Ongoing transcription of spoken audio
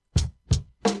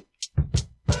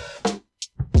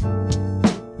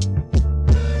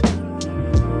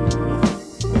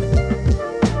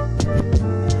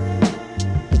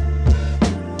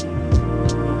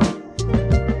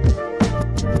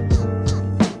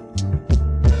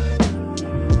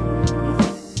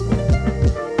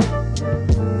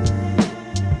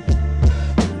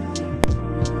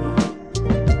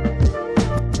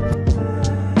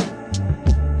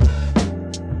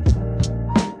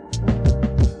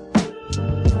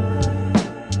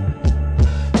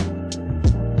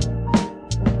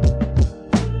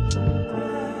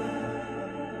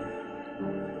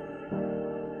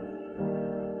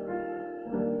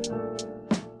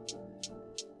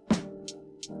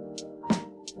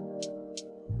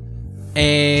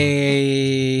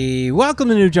Welcome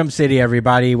to New Jump City,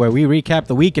 everybody, where we recap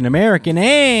the week in American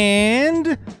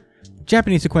and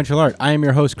Japanese sequential art. I am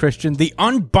your host, Christian, the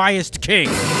unbiased king,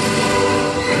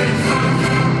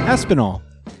 Espinal.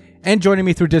 And joining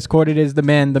me through Discord, it is the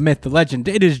man, the myth, the legend.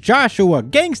 It is Joshua,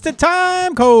 Gangsta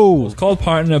Time Cole. It's called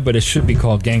Partner, but it should be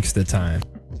called Gangsta Time.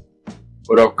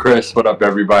 What up, Chris? What up,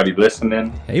 everybody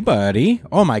listening? Hey, buddy.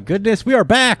 Oh, my goodness. We are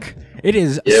back. It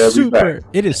is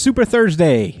Super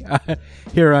Thursday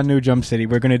here on New Jump City.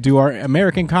 We're going to do our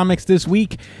American comics this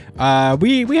week.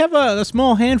 We have a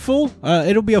small handful.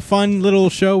 It'll be a fun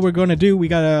little show we're going to do. We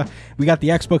got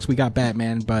the X-Books, we got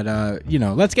Batman, but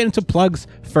let's get into plugs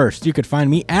first. You could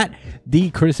find me at the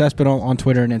Chris Espinal on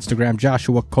Twitter and Instagram.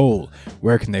 Joshua Cole,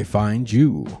 where can they find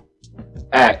you?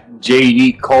 At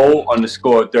JD Cole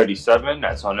 _37.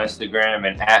 That's on Instagram,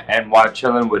 and at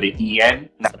NYChillin with an EN,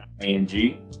 not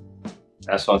ING.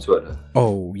 That's on Twitter.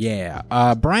 Oh, yeah.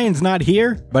 Brian's not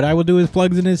here, but I will do his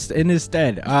plugs in his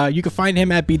stead. You can find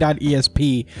him at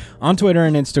b.esp on Twitter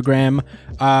and Instagram.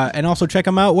 And also check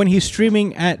him out when he's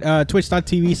streaming at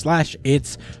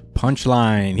twitch.tv/It's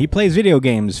Punchline. He plays video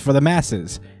games for the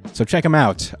masses, so check him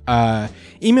out.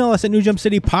 Email us at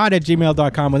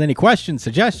newjumpcitypod@gmail.com with any questions,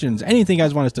 suggestions, anything you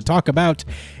guys want us to talk about.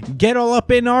 Get all up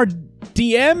in our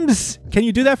DMs. Can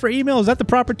you do that for email? Is that the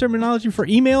proper terminology for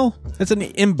email? That's an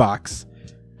inbox.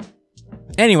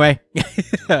 Anyway.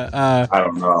 I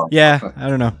don't know. Yeah, I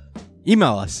don't know.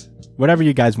 Email us. Whatever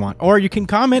you guys want. Or you can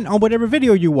comment on whatever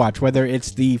video you watch, whether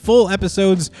it's the full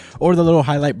episodes or the little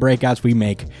highlight breakouts we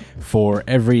make for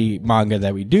every manga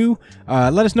that we do.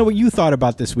 Let us know what you thought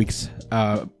about this week's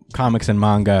comics and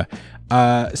manga.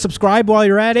 Subscribe while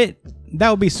you're at it. That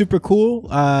would be super cool.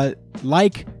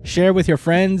 Like, share with your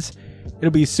friends. It'll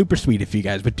be super sweet if you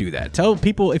guys would do that. Tell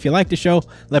people if you like the show,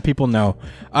 let people know.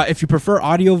 If you prefer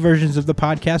audio versions of the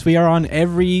podcast, we are on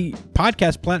every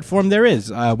podcast platform there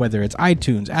is, whether it's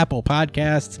iTunes, Apple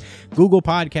Podcasts, Google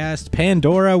Podcasts,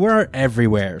 Pandora. We're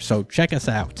everywhere, so check us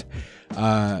out.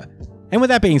 And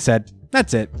with that being said,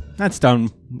 that's it. That's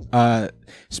done.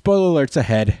 Spoiler alerts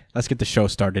ahead. Let's get the show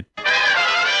started.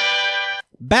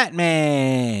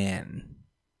 Batman.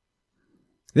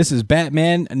 This is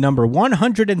Batman number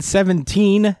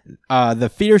 117,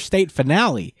 the Fear State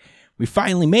finale. We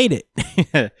finally made it.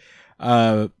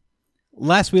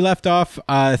 Last we left off,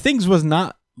 things was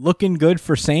not looking good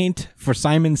for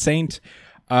Simon Saint.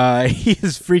 He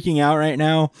is freaking out right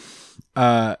now.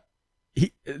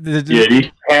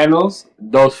 These panels,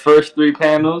 those first three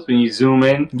panels, when you zoom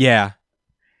in. Yeah.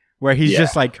 Where he's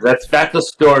just like... That's a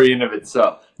story in of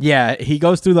itself. Yeah, he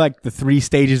goes through like the 3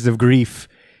 stages of grief.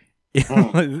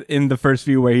 In the first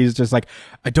view, where he's just like,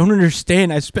 I don't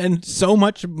understand. I spend so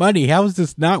much money. How is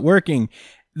this not working?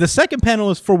 The second panel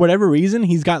is, for whatever reason,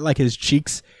 he's got like his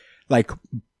cheeks like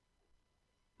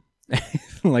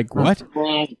like what?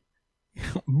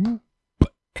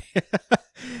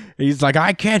 He's like,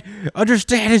 I can't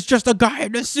understand. It's just a guy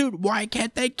in a suit. Why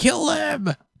can't they kill him?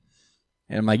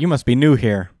 And I'm like, you must be new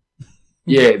here.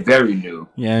 Yeah, very new.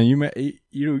 Yeah,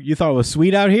 you thought it was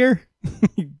sweet out here?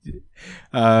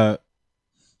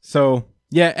 So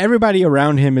yeah, everybody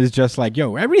around him is just like,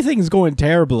 yo, everything's going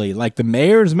terribly. Like, the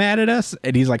mayor's mad at us,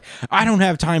 and he's like, I don't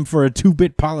have time for a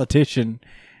 2-bit politician.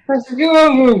 You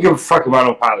don't give a fuck about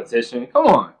no politician.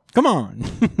 Come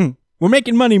on. We're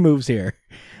making money moves here.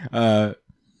 His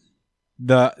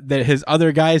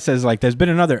other guy says, like, there's been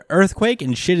another earthquake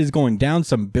and shit is going down.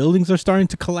 Some buildings are starting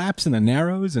to collapse in the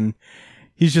Narrows, and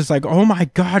he's just like, oh my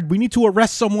god, we need to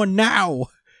arrest someone now.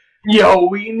 Yo,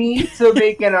 we need to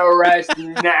make an arrest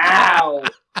now.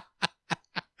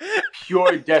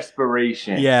 Pure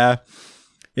desperation. Yeah.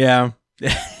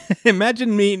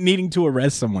 Imagine me needing to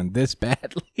arrest someone this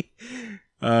badly.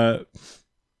 But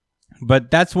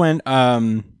that's when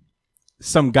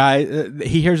some guy,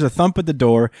 he hears a thump at the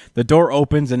door. The door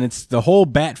opens, and it's the whole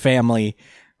Bat family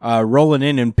rolling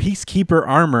in Peacekeeper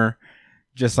armor.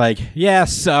 Just like, yeah,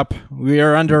 sup, we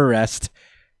are under arrest.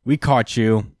 We caught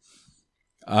you.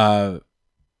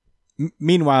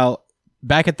 Meanwhile,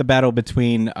 back at the battle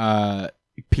between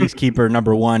Peacekeeper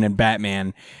number 1 and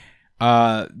Batman,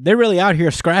 they're really out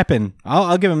here scrapping.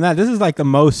 I'll give them that. This is like the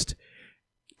most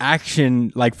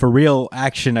action, like for real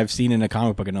action I've seen in a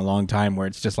comic book in a long time, where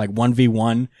it's just like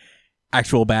 1v1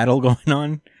 actual battle going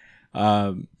on.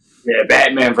 Yeah,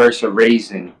 Batman versus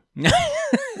Raisin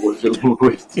with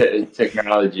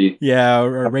technology. Yeah,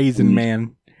 a Raisin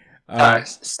Man.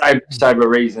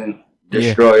 Cyber Raisin.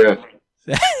 Destroyer,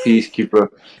 yeah. Peacekeeper.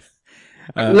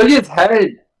 Look at his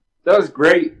head. That was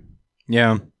great.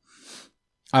 Yeah.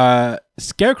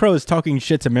 Scarecrow is talking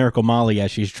shit to Miracle Molly as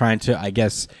she's trying to, I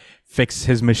guess, fix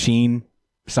his machine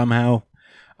somehow.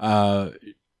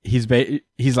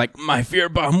 He's like, my fear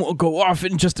bomb will go off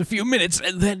in just a few minutes,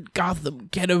 and then Gotham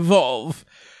can evolve.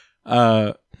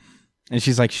 And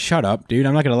she's like, shut up, dude.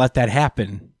 I'm not gonna let that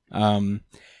happen.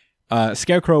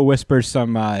 Scarecrow whispers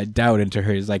some doubt into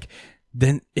her. He's like,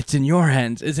 then it's in your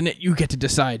hands, isn't it? You get to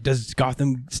decide. Does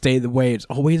Gotham stay the way it's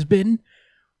always been,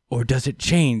 or does it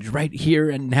change right here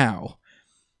and now?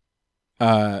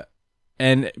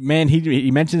 And man,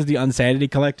 he mentions the Unsanity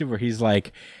Collective, where he's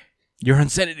like, your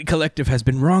Unsanity Collective has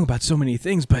been wrong about so many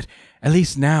things, but at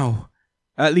least now,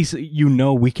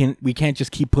 we can't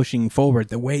just keep pushing forward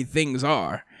the way things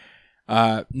are.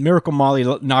 Miracle Molly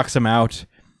knocks him out,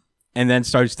 and then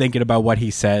starts thinking about what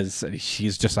he says.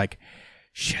 She's just like,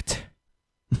 shit.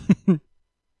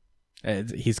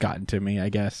 He's gotten to me, I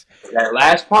guess. That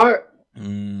last part?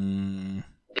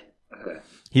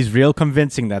 He's real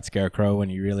convincing, that Scarecrow, when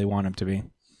you really want him to be.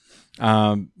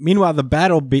 Meanwhile, the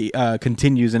battle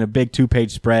continues in a big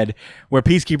 2-page spread where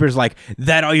Peacekeeper's like,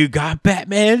 that all you got,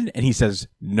 Batman? And he says,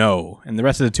 no. And the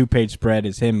rest of the 2-page spread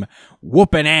is him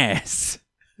whooping ass.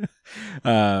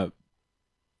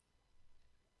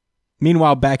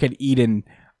 Meanwhile, back at Eden,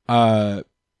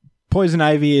 Poison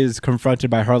Ivy is confronted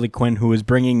by Harley Quinn, who is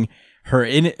bringing her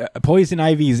Poison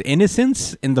Ivy's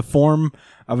innocence in the form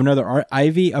of another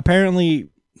Ivy. Apparently,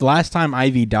 the last time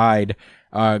Ivy died,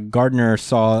 Gardner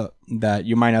saw that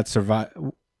you might not survive.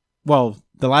 Well,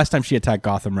 the last time she attacked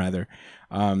Gotham, rather,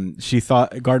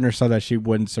 Gardner saw that she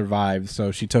wouldn't survive,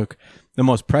 so she took the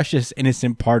most precious,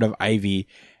 innocent part of Ivy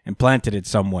and planted it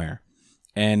somewhere.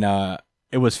 And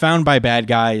it was found by bad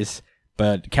guys,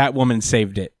 but Catwoman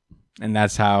saved it. And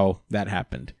that's how that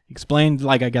happened. Explained,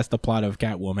 I guess, the plot of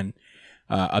Catwoman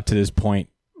up to this point,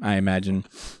 I imagine.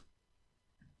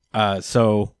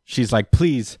 So she's like,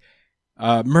 please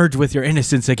merge with your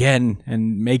innocence again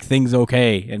and make things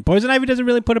okay. And Poison Ivy doesn't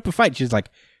really put up a fight. She's like,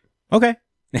 okay.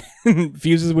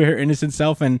 Fuses with her innocent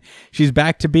self, and she's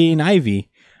back to being Ivy.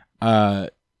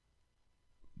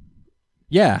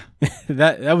 Yeah,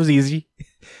 that was easy.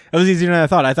 That was easier than I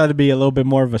thought. I thought it'd be a little bit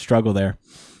more of a struggle there.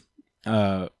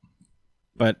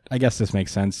 But I guess this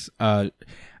makes sense.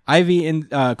 Ivy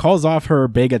calls off her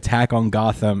big attack on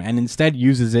Gotham and instead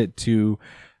uses it to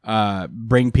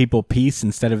bring people peace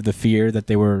instead of the fear that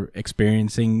they were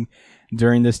experiencing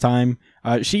during this time.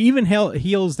 She even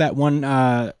heals that one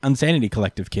Unsanity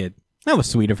Collective kid. That was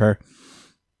sweet of her.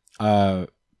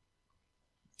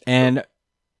 And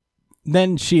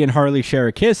then she and Harley share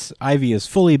a kiss. Ivy is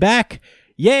fully back.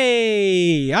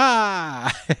 Yay!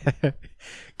 Ah!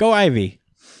 Go Ivy.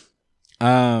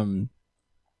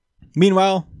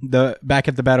 Meanwhile, back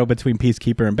at the battle between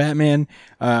Peacekeeper and Batman,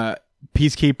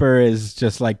 Peacekeeper is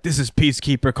just like, this is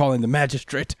Peacekeeper calling the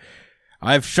magistrate.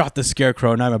 I've shot the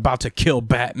Scarecrow and I'm about to kill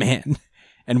Batman.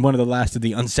 And one of the last of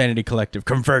the Unsanity Collective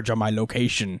converge on my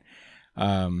location.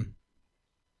 And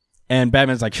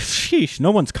Batman's like, sheesh,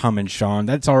 no one's coming, Sean.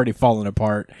 That's already fallen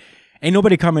apart. Ain't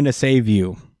nobody coming to save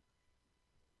you.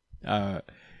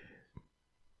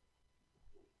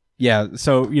 Yeah,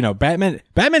 so, Batman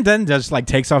then just,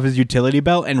 takes off his utility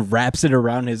belt and wraps it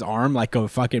around his arm like a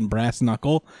fucking brass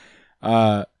knuckle.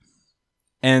 And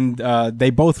they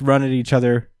both run at each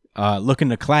other, looking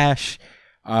to clash.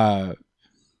 Batman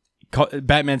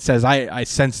says,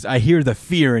 I hear the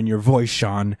fear in your voice,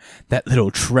 Sean. That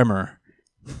little tremor.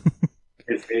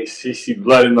 You see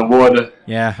blood in the water.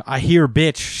 Yeah, I hear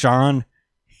bitch, Sean,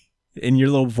 in your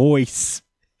little voice.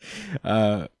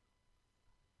 They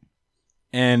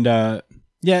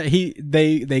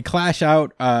clash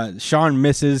out. Sean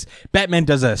misses. Batman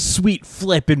does a sweet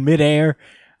flip in midair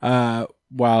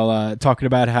while talking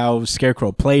about how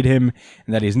Scarecrow played him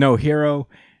and that he's no hero.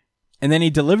 And then he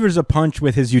delivers a punch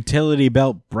with his utility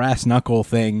belt brass knuckle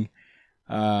thing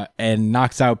and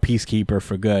knocks out Peacekeeper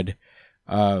for good.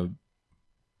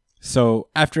 So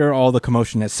after all the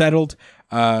commotion has settled,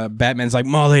 Batman's like,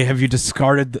 Molly, have you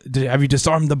disarmed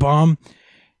the bomb?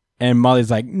 And Molly's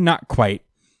like, not quite.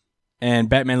 And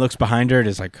Batman looks behind her and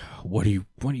is like, what are you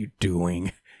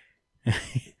doing?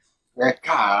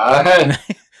 God.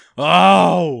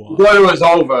 Oh! Thought it was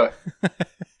over.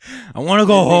 I want to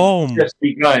go home. Just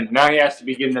begun. Now he has to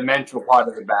begin the mental part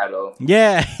of the battle.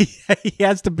 Yeah, he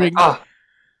has to bring...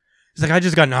 He's like, I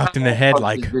just got knocked in the head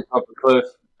knocked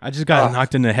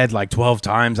in the head 12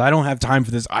 times. I don't have time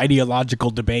for this ideological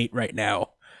debate right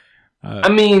now. I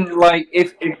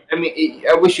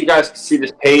wish you guys could see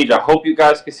this page. I hope you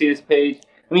guys could see this page.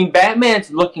 I mean,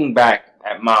 Batman's looking back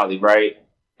at Molly, right?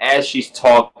 As she's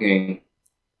talking.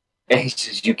 And he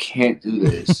says, you can't do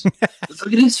this.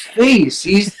 Look at his face.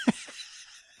 He's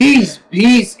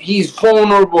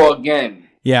vulnerable again.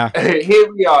 Yeah.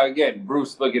 Here we are again.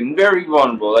 Bruce looking very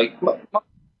vulnerable.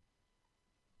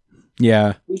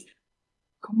 Yeah.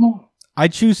 Come on. I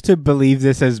choose to believe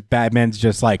this as Batman's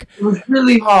just like... It was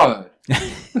really hard.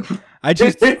 I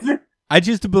choose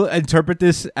to interpret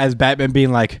this as Batman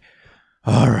being like,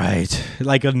 all right,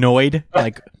 like annoyed,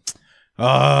 like,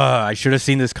 I should have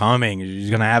seen this coming. She's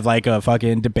going to have like a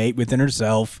fucking debate within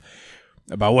herself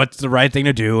about what's the right thing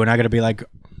to do. And I got to be like,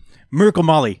 Miracle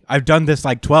Molly, I've done this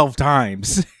like 12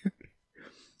 times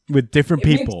with different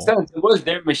people. Makes sense. It was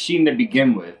their machine to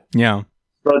begin with. Yeah.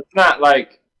 So it's not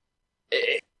like...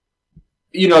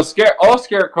 all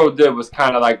Scarecrow did was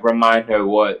kind of like remind her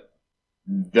what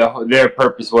their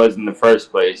purpose was in the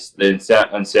first place, the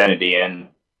insanity, and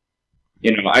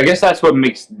I guess that's what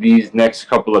makes these next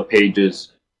couple of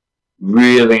pages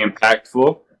really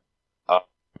impactful,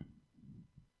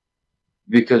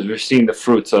 because we're seeing the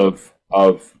fruits of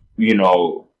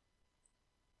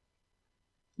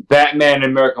Batman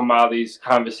and Miracle Molly's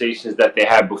conversations that they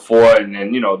had before, and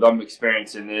then them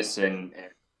experiencing this and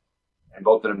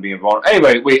both of them being vulnerable.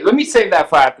 Anyway, wait, let me save that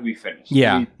for after we finish.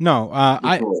 Yeah,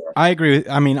 I agree with,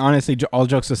 I mean, honestly, all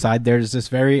jokes aside, there's this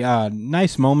very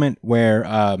nice moment where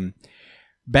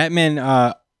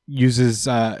Batman uses,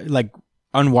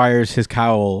 unwires his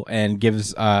cowl and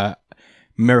gives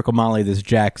Miracle Molly this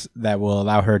jacks that will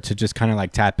allow her to just kind of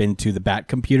like tap into the Bat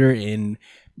computer in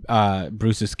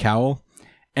Bruce's cowl.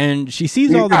 And she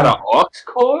sees all the... Got an aux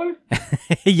cord?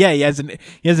 Yeah, he has an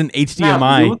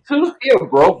HDMI. Bluetooth? He a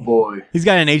broke boy. He's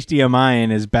got an HDMI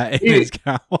in his his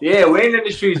cowl. Yeah, Wayne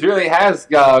Industries really has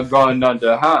gone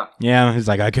under, huh? Yeah, he's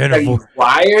like, I can't afford...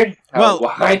 Wired? Well,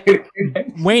 wired?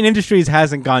 Wayne Industries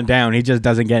hasn't gone down. He just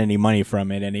doesn't get any money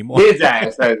from it anymore. His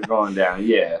ass has gone down,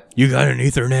 yeah. You got an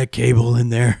Ethernet cable in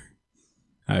there?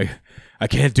 I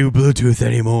can't do Bluetooth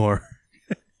anymore.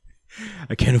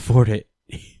 I can't afford it.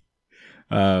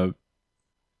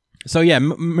 So yeah,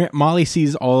 Molly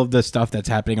sees all of the stuff that's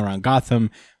happening around Gotham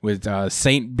with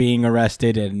Saint being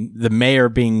arrested and the mayor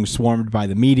being swarmed by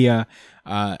the media,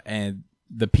 and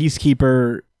the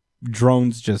Peacekeeper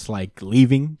drones just like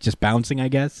leaving, just bouncing, I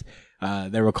guess.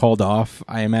 They were called off,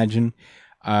 I imagine.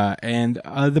 And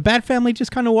the Bat family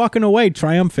just kind of walking away,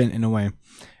 triumphant in a way.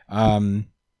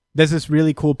 There's this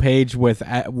really cool page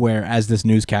where as this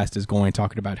newscast is going,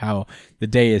 talking about how the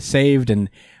day is saved and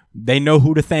they know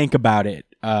who to thank about it,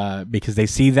 because they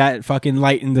see that fucking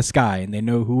light in the sky and they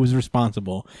know who was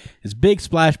responsible. This big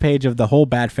splash page of the whole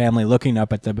Bat family looking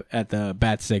up at the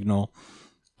Bat signal.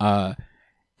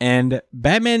 And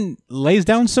Batman lays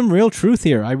down some real truth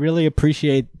here. I really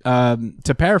appreciate,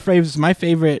 to paraphrase, my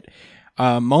favorite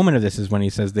moment of this is when he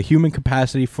says, the human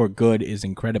capacity for good is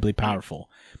incredibly powerful.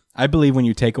 I believe when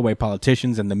you take away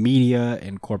politicians and the media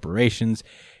and corporations,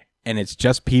 and it's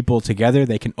just people together,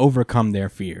 they can overcome their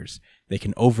fears. They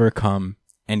can overcome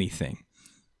anything.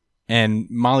 And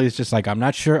Molly's just like, I'm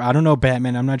not sure. I don't know,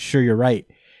 Batman. I'm not sure you're right.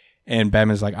 And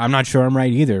Batman's like, I'm not sure I'm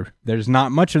right either. There's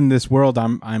not much in this world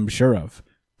I'm sure of,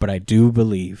 but I do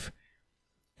believe.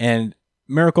 And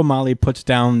Miracle Molly puts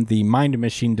down the mind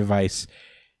machine device,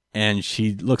 and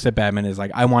she looks at Batman and is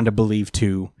like, I want to believe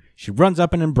too. She runs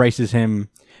up and embraces him.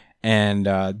 And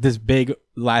this big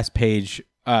last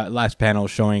panel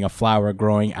showing a flower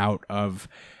growing out of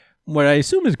what I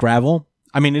assume is gravel.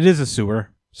 I mean, it is a sewer,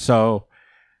 so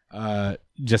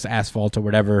just asphalt or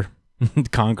whatever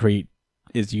concrete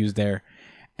is used there.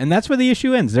 And that's where the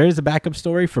issue ends. There is a backup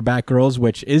story for Batgirls,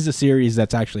 which is a series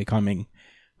that's actually coming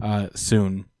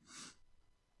soon.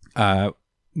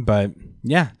 But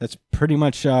yeah, that's pretty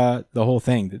much the whole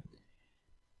thing.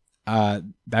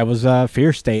 That was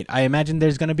Fear State. I imagine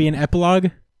there's going to be an epilogue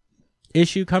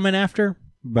issue coming after,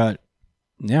 but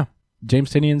yeah,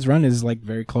 James Tynion's run is like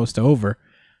very close to over.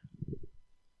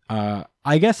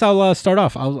 I guess I'll start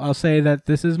off. I'll say that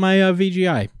this is my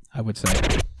VGI, I would say.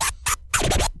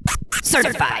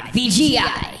 Certified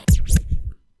VGI.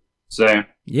 Same.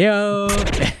 Yo.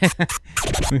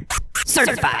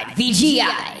 Certified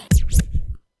VGI.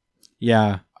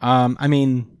 Yeah. I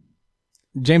mean,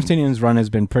 James Tynion's run has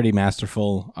been pretty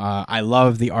masterful. I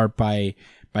love the art by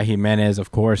Jimenez,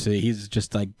 of course. He's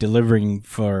just like delivering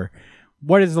for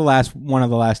what is one of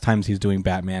the last times he's doing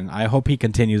Batman. I hope he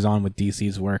continues on with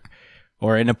DC's work,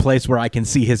 or in a place where I can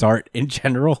see his art in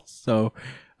general. So,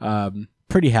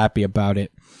 pretty happy about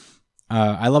it.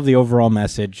 I love the overall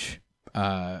message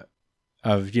of,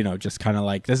 just kind of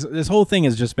like this whole thing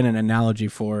has just been an analogy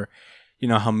for,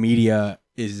 how media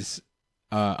is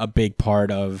a big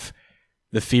part of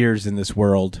the fears in this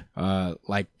world.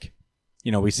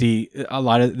 We see a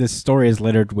lot of this story is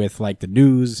littered with like the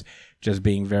news just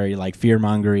being very like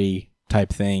fear-mongery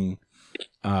type thing.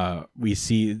 We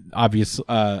see obvious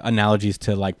analogies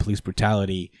to like police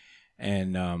brutality,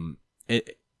 and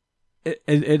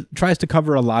it tries to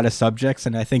cover a lot of subjects,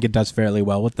 and I think it does fairly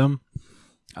well with them.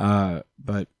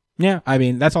 But yeah, I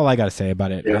mean, that's all I got to say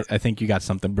about it. Yeah. I think you got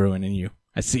something brewing in you.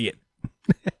 I see it.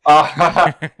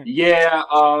 Yeah.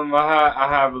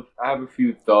 I have a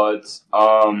few thoughts.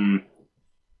 I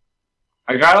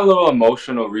got a little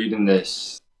emotional reading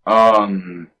this.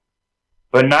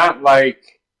 But not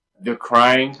like the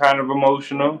crying kind of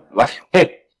emotional, like,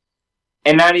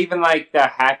 and not even like the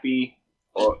happy,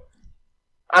 or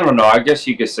I don't know. I guess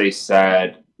you could say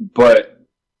sad, but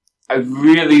I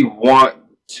really want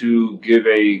to give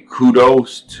a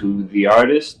kudos to the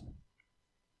artist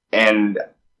and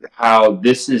how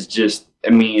this is just. I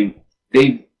mean,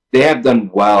 they have done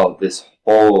well this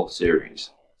whole series.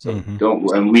 So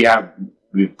and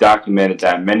we've documented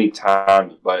that many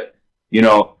times, but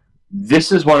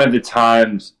this is one of the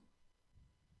times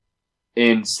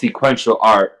in sequential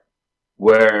art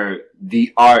where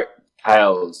the art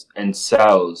tells and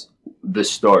sells the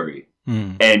story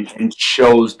and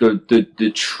shows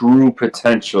the true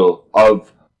potential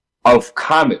of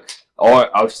comics or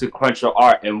of sequential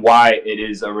art and why it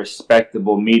is a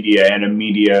respectable media and a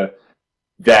media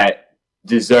that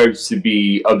deserves to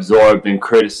be absorbed and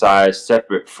criticized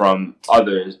separate from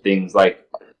other things like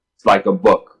a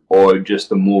book or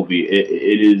just a movie.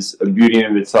 It is a beauty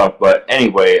in itself. But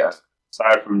anyway,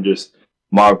 aside from just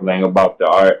marveling about the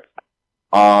art,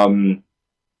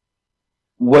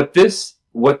 what this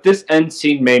end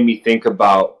scene made me think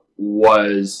about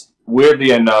was,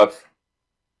 weirdly enough,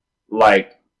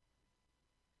 like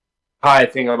how I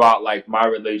think about like my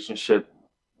relationship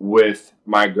with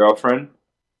my girlfriend.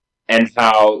 And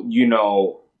how,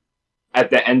 at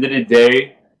the end of the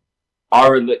day,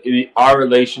 our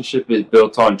relationship is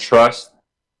built on trust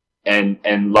and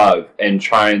love and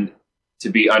trying to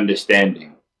be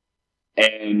understanding.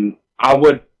 And I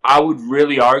would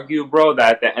really argue, bro,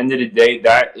 that at the end of the day,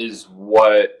 that is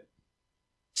what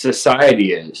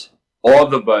society is.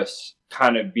 All of us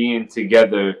kind of being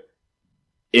together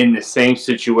in the same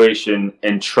situation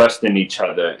and trusting each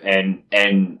other and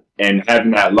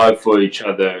having that love for each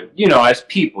other, as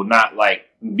people, not like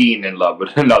being in love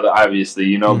with another,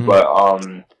 obviously,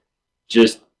 but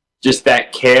just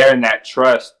that care and that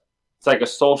trust. It's like a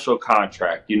social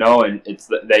contract, and it's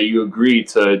that you agree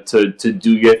to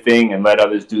do your thing and let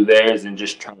others do theirs and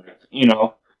just try to,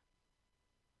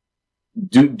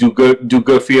 do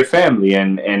good for your family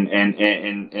and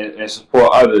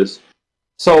support others.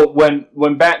 So when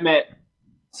Batman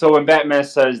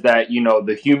says that,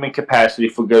 the human capacity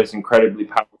for good is incredibly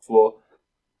powerful,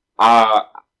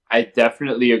 I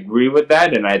definitely agree with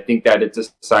that, and I think that it's a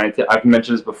scientific. I've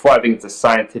mentioned this before. I think it's a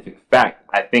scientific fact.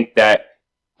 I think that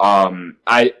I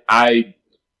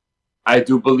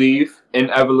do believe in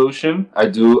evolution. I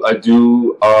do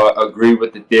agree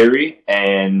with the theory,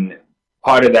 and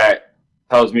part of that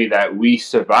tells me that we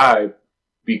survived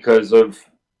because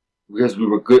we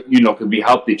were good, could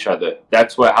helped each other.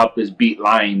 That's what helped us beat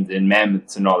lions and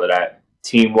mammoths and all of that.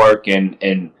 Teamwork and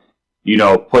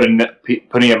putting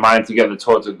your mind together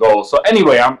towards a goal. So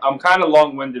anyway, I'm kind of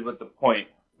long-winded with the point,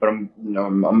 but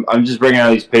I'm just bringing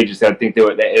out these pages that I think they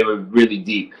were really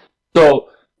deep. So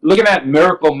looking at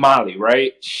Miracle Molly,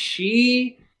 right?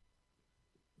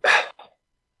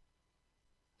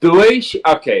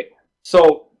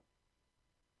 So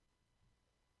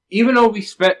even though we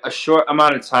spent a short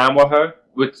amount of time with her,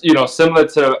 which similar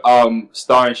to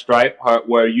Star and Stripe,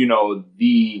 where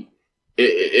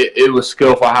it was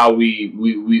skillful how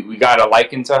we got a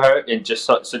liking to her in just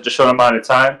such a short amount of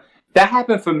time. That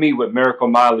happened for me with Miracle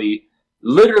Molly.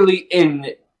 Literally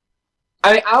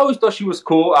I always thought she was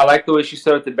cool. I liked the way she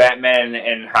stood up to Batman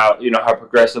and how her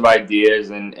progressive ideas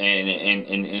and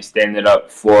standing up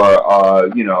for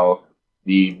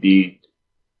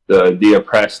the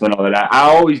oppressed and all of that. I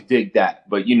always dig that,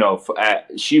 but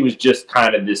she was just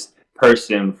kind of this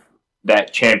person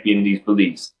that championed these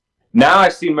beliefs. Now I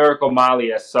see Miracle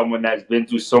Molly as someone that's been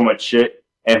through so much shit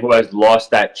and who has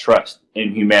lost that trust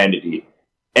in humanity,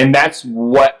 and that's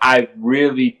what I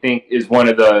really think is one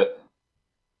of the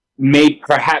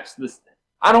perhaps this.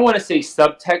 I don't want to say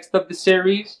subtext of the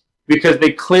series, because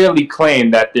they clearly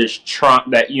claim that there's trauma,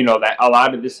 that that a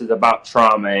lot of this is about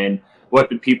trauma and what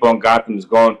the people in Gotham is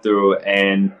going through,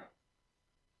 and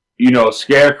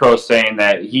Scarecrow saying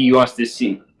that he wants to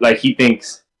see, like, he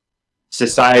thinks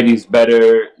society's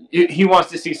better. He wants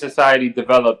to see society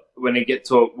develop when they get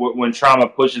to when trauma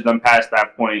pushes them past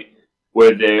that point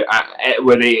where they,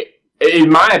 in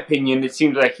my opinion, it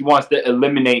seems like he wants to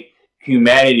eliminate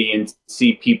humanity and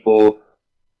see people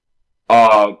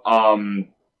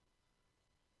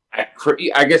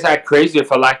I guess act crazier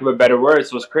for lack of a better word.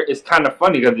 So it's kind of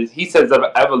funny because he says of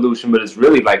evolution, but it's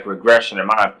really like regression in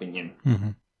my opinion. Mm-hmm.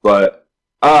 But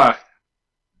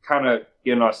kind of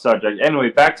getting off subject. Anyway,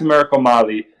 back to Miracle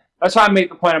Molly. That's why I make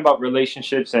the point about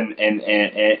relationships and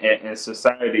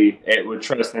society with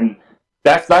trust, and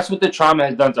that's what the trauma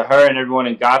has done to her and everyone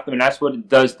in Gotham, and that's what it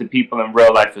does to people in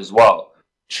real life as well.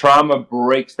 Trauma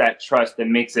breaks that trust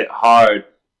and makes it hard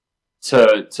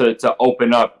to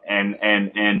open up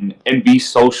and be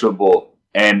sociable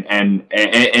and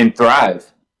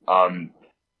thrive.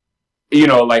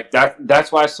 Like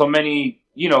that's why so many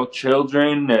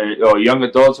children or young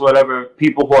adults, whatever,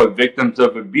 people who are victims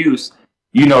of abuse,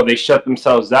 they shut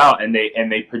themselves out and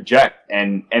they project,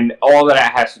 and all of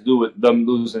that has to do with them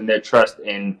losing their trust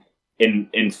in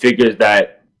figures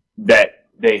that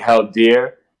they held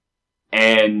dear.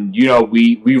 And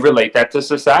we relate that to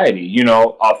society.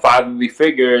 Our fatherly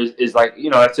figure is like,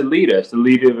 it's a leader. It's a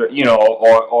leader,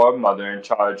 or a mother in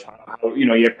charge.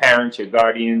 Your parents, your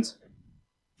guardians,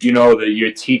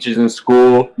 your teachers in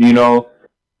school.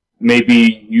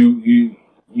 Maybe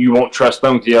you won't trust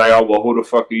them because you're like, oh well, who the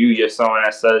fuck are you? You're someone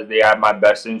that says they have my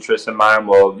best interest in mind.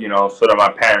 Well, so do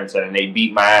my parents, and they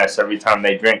beat my ass every time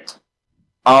they drink.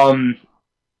 I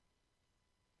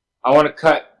want to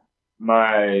cut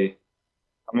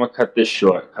I'm gonna cut this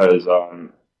short because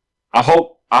I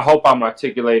hope I'm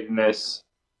articulating this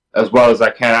as well as I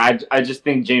can. I just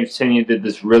think James Tynion did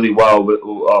this really well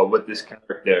with this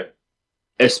character,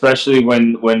 especially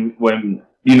when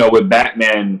with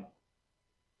Batman.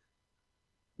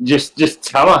 Just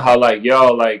telling how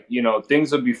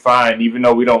things will be fine even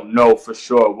though we don't know for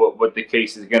sure what the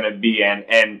case is gonna be,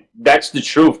 and that's the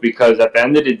truth, because at the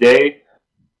end of the day,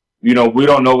 we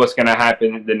don't know what's going to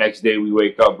happen the next day we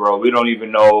wake up, bro. We don't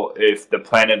even know if the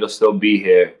planet will still be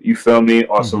here. You feel me?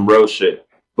 On some real shit.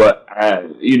 But,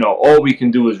 all we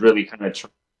can do is really kind of try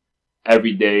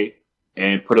every day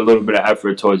and put a little bit of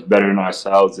effort towards bettering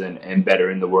ourselves and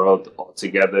bettering the world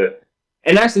altogether.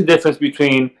 And that's the difference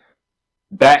between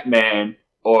Batman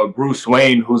or Bruce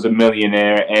Wayne, who's a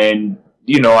millionaire, and,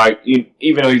 even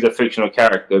though he's a fictional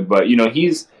character, but,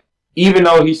 even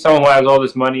though he's someone who has all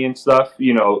this money and stuff,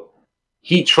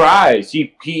 he tries.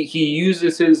 He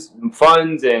uses his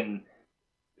funds and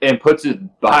puts his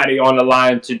body on the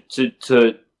line to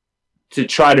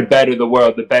try to better the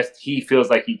world the best he feels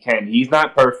like he can. He's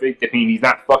not perfect. I mean, he's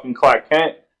not fucking Clark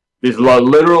Kent. There's a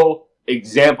literal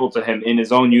example to him in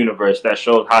his own universe that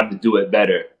shows how to do it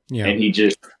better. Yeah. And he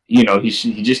just, he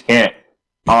just can't.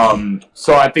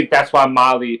 So I think that's why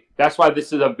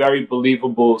this is a very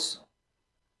believable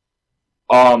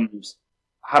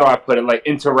how do I put it? Like,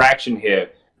 interaction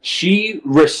here. She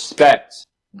respects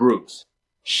Bruce.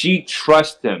 She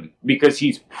trusts him because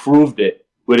he's proved it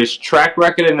with his track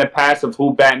record in the past of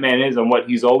who Batman is and what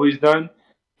he's always done,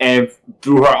 and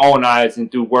through her own eyes and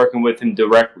through working with him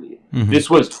directly. Mm-hmm. This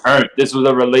was earned. This was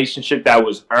a relationship that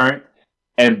was earned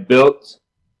and built,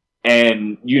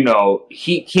 and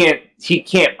he can't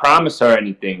promise her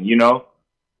anything.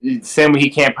 Same way he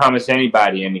can't promise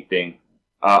anybody anything.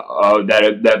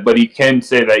 But he can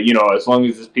say that as long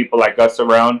as there's people like us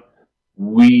around,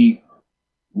 we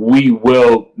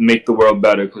will make the world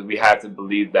better, because we have to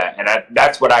believe that. And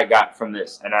that's what I got from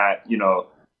this. And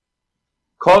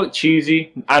call it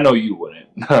cheesy. I know you wouldn't,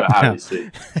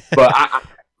 obviously, but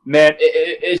man,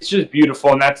 it's just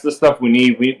beautiful, and that's the stuff we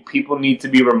need. People need to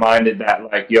be reminded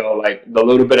that the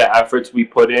little bit of efforts we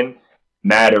put in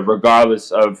matter,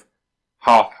 regardless of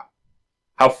how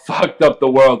fucked up the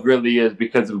world really is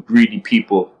because of greedy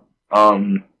people.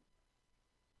 Do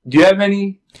you have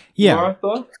any more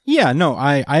thoughts? Yeah, no,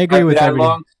 I agree with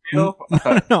everything. No,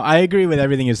 I agree with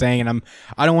everything you're saying, and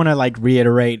I don't want to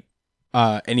reiterate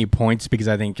any points because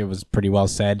I think it was pretty well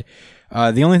said.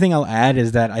 The only thing I'll add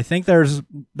is that I think there's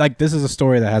this is a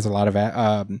story that has a lot of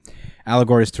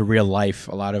allegories to real life,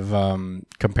 a lot of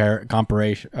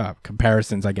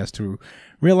comparisons, I guess, to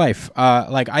real life.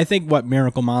 I think what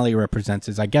Miracle Molly represents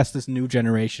is, I guess, this new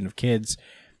generation of kids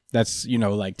that's,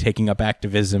 taking up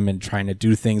activism and trying to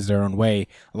do things their own way.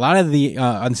 A lot of the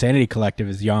Unsanity Collective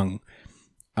is young.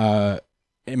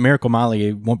 Miracle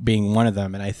Molly being one of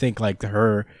them. And I think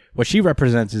what she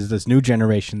represents is this new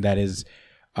generation that is,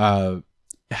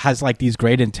 has these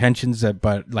great intentions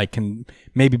but can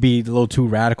maybe be a little too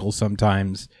radical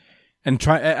sometimes. And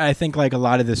I think a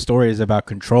lot of this story is about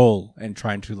control and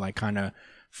trying to kind of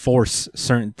force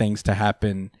certain things to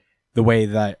happen the way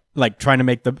that trying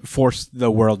to force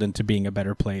the world into being a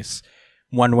better place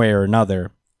one way or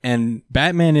another. And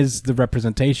Batman is the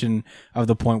representation of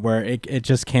the point where it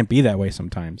just can't be that way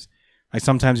sometimes.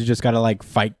 Sometimes you just gotta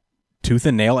fight tooth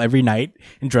and nail every night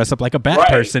and dress up like a bat Right.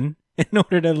 person in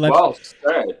order to Well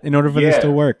said. in order for this Yeah.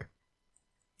 to work.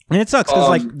 And it sucks because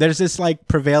like there's this like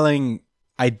prevailing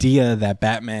idea that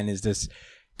Batman is this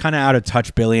kind of out of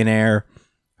touch billionaire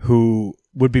who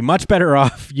would be much better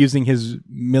off using his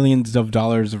millions of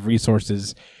dollars of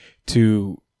resources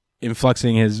to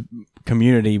influxing his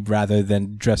community rather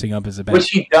than dressing up as a Batman.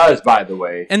 Which he does, by the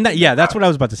way. And that's what I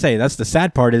was about to say. That's the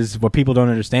sad part is what people don't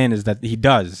understand is that he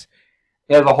does.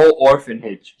 He has a whole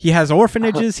orphanage. He has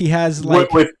orphanages. He has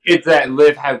like with kids that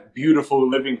have beautiful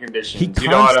living conditions. You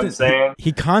know what I'm saying?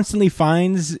 He constantly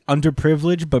finds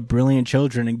underprivileged but brilliant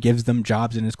children and gives them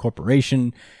jobs in his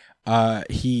corporation. And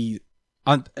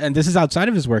this is outside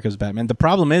of his work as Batman. The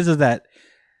problem is that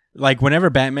like whenever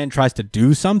Batman tries to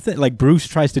do something, like Bruce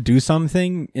tries to do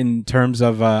something in terms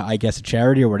of I guess a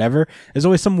charity or whatever, there's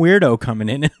always some weirdo coming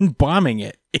in and bombing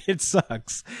it. It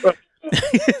sucks.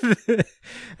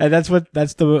 And that's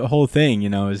the whole thing,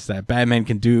 is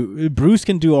that Bruce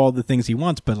can do all the things he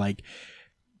wants, but like,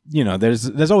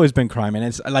 there's always been crime, and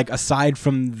it's like aside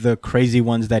from the crazy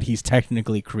ones that he's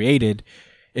technically created,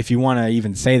 if you want to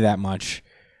even say that much,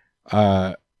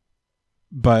 but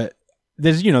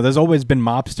there's always been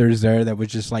mobsters there that was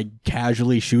just like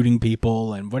casually shooting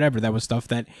people and whatever. That was stuff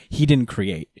that he didn't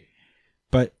create.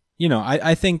 But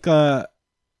I think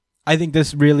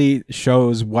this really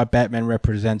shows what Batman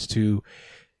represents to,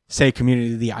 say,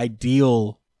 community. The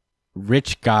ideal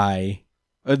rich guy,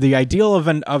 the ideal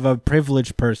of a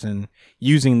privileged person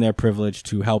using their privilege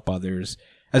to help others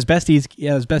as best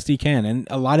he can, and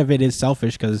a lot of it is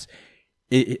selfish because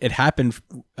it happened.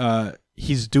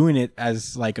 He's doing it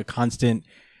as like a constant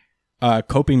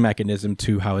coping mechanism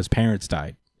to how his parents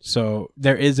died. So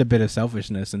there is a bit of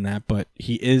selfishness in that, but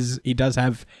he does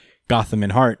have Gotham in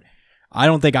heart. I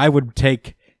don't think I would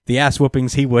take the ass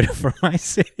whoopings he would for my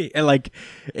city. Like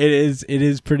it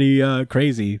is pretty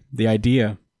crazy, the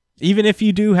idea. Even if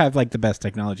you do have like the best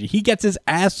technology, he gets his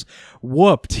ass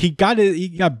whooped. He got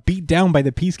beat down by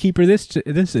the Peacekeeper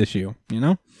this issue.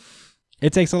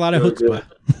 It takes a lot of chutzpah.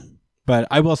 But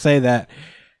I will say that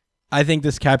I think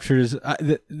this captures.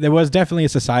 There was definitely a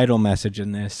societal message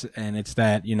in this, and it's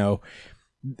that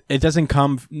it doesn't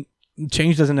come.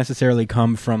 Change doesn't necessarily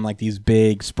come from like these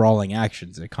big sprawling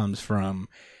actions. It comes from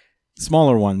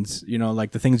smaller ones,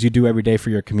 like the things you do every day for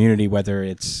your community, whether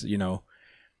it's,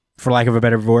 for lack of a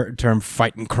better term,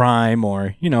 fighting crime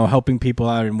or, helping people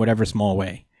out in whatever small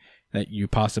way that you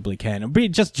possibly can.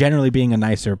 And just generally being a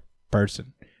nicer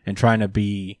person and trying to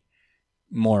be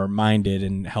more minded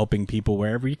and helping people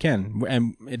wherever you can.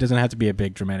 And it doesn't have to be a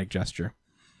big dramatic gesture.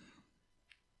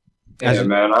 Yeah,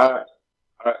 man. I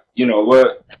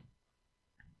what?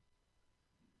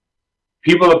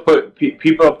 People are put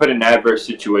in adverse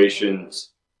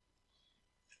situations,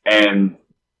 and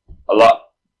a lot.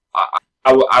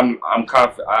 I'm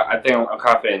confident. I think I'm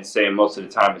confident in saying most of the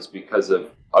time it's because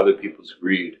of other people's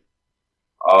greed.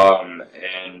 And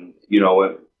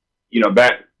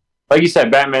back like you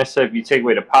said, Batman said, if you take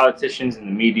away the politicians and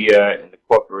the media and the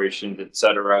corporations,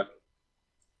 etc.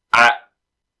 I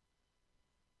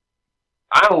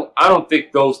don't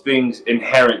think those things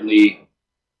inherently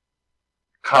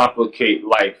complicate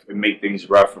life and make things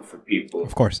rougher for people.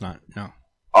 Of course not. No.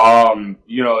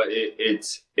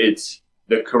 It's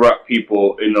the corrupt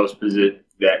people in those positions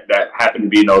that happen to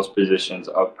be in those positions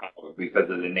of power because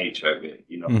of the nature of it.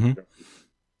 Mm-hmm.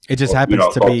 It just happens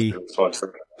to be.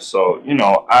 So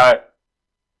yeah.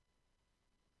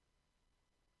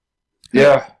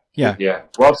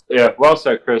 Well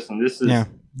said, Chris. And this is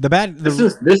This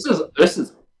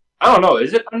is. I don't know.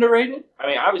 Is it underrated? I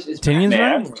mean, obviously, it's Tinian's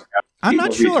Batman. Run? I'm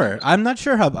not sure. I'm not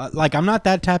sure how. Like, I'm not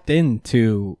that tapped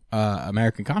into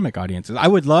American comic audiences. I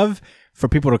would love for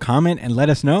people to comment and let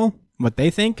us know what they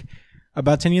think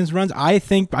about Tinian's runs. I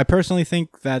personally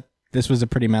think that this was a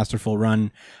pretty masterful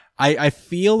run. I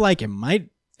feel like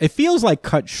it feels like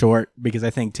cut short because I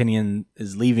think Tinian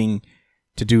is leaving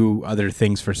to do other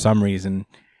things for some reason.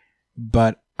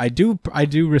 But I do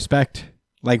respect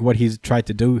like what he's tried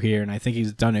to do here, and I think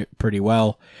he's done it pretty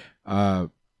well. I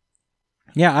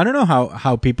don't know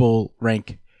how people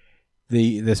rank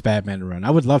this Batman run. I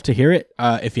would love to hear it.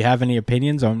 If you have any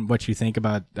opinions on what you think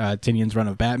about Tinian's run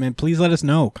of Batman, please let us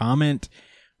know. Comment,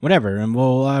 whatever, and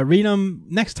we'll read them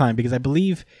next time because I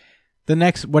believe the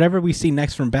next whatever we see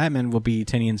next from Batman will be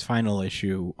Tinian's final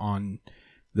issue on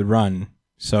the run.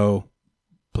 So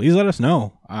please let us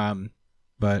know.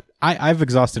 But I've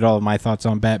exhausted all of my thoughts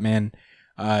on Batman.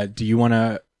 Do you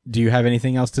have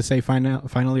anything else to say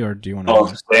finally, or do you want to?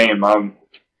 Oh, same. I've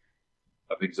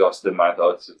exhausted my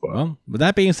thoughts as well. Well, with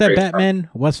that being said, Batman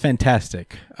was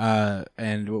fantastic.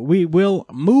 And we will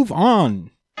move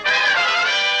on.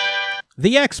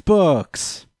 The X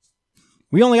books.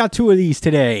 We only got 2 of these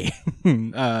today.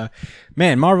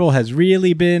 Man, Marvel has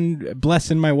really been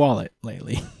blessing my wallet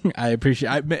lately. I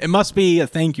appreciate it. Must be a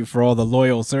thank you for all the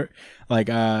loyal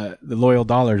the loyal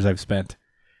dollars I've spent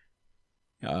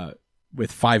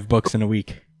with 5 books in a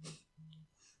week.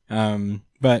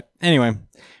 But anyway,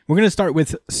 we're going to start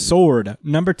with Sword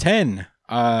number 10.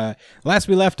 Last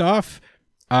we left off,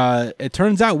 it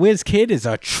turns out WizKid is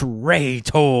a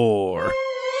traitor.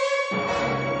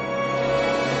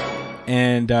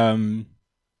 And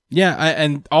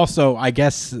and also I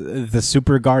guess the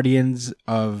Super Guardians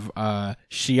of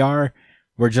Shi'ar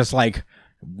were just like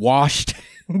washed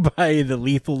by the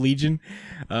Lethal Legion.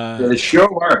 They sure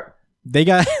were. They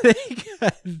got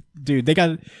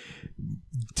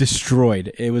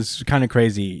destroyed. It was kind of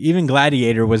crazy. Even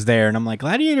Gladiator was there, and I'm like,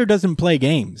 Gladiator doesn't play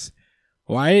games.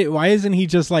 Why isn't he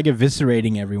just like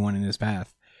eviscerating everyone in his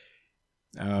path?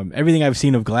 Everything I've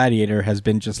seen of Gladiator has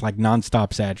been just like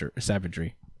nonstop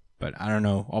savagery, but I don't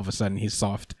know. All of a sudden, he's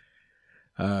soft.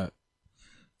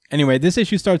 Anyway, this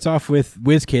issue starts off with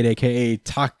WizKid, aka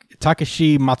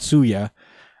Takashi Matsuya,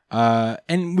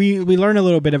 and we learn a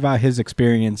little bit about his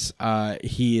experience.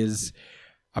 He is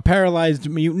a paralyzed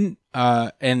mutant,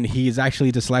 and he is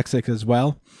actually dyslexic as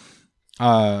well.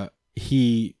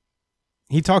 He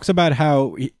talks about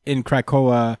how in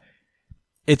Krakoa,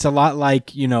 it's a lot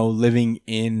like, living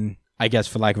in, I guess,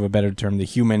 for lack of a better term, the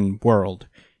human world,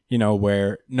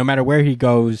 where no matter where he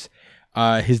goes,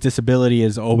 his disability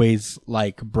is always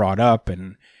like brought up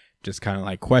and just kind of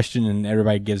like questioned, and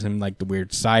everybody gives him like the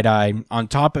weird side eye on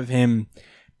top of him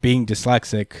being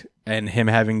dyslexic and him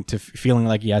having to feeling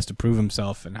like he has to prove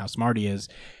himself and how smart he is,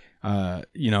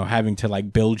 having to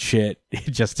like build shit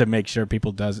just to make sure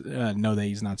people know that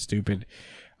he's not stupid.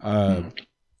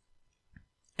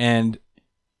 And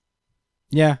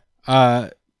yeah,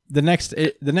 the next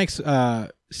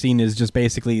scene is just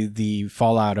basically the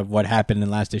fallout of what happened in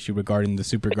last issue regarding the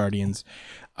Super Guardians.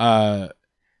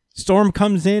 Storm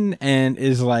comes in and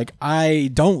is like, I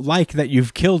don't like that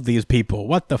you've killed these people.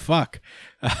 What the fuck?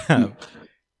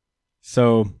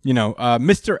 So,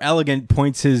 Mr. Elegant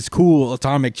points his cool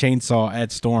atomic chainsaw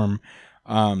at Storm.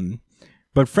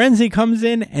 But Frenzy comes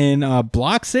in and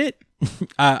blocks it.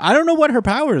 I don't know what her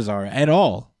powers are at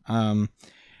all. I'm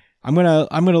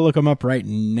gonna look them up right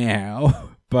now.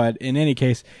 But in any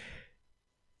case,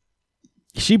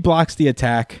 she blocks the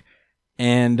attack,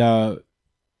 and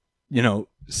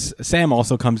Sam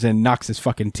also comes in, knocks his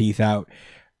fucking teeth out.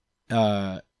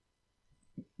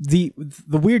 The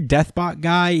weird Deathbot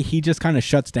guy, he just kind of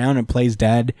shuts down and plays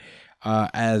dead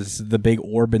as the big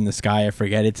orb in the sky. I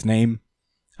forget its name.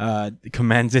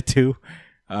 Commands it to.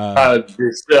 Damn, I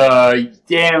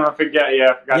forget.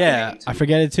 Yeah, I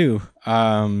forget it too.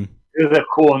 It's a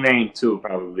cool name too.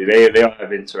 Probably they all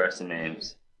have interesting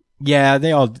names. Yeah,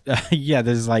 they all.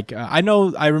 There's like I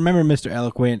remember Mr.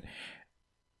 Eloquent.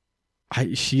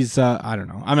 She's I don't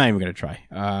know. I'm not even gonna try.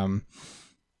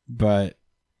 But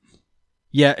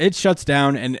yeah, it shuts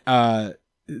down, and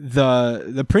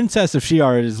the princess of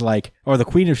Shi'ar is like, or the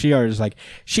queen of Shi'ar is like,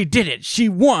 she did it. She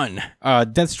won.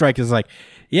 Deathstrike is like,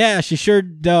 yeah, she sure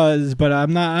does, but I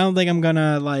don't think I'm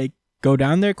gonna like go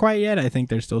down there quite yet. I think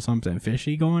there's still something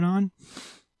fishy going on.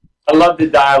 I love the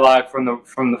dialogue from the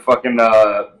fucking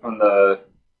from the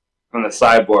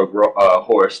cyborg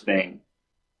horse thing.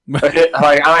 Like, I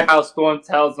like how Storm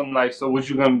tells him, like, so what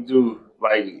you gonna do?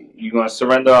 Like, you gonna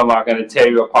surrender, or am I gonna tear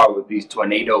you apart with these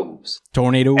tornadoes?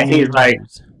 And he's like,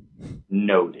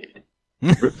 noted.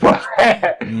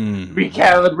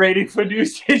 Recalibrating for new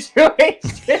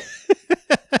situations.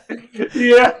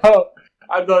 Yeah,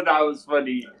 I thought that was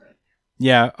funny.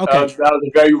 Yeah, okay. That was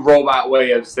a very robot way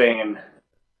of saying,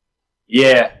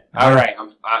 yeah, all right.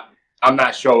 I'm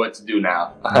not sure what to do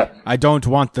now. I don't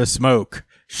want the smoke.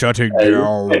 Shutting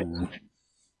down.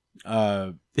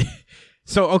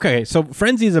 So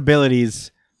Frenzy's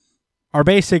abilities are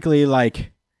basically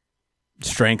like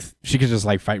strength. She can just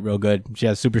like fight real good. She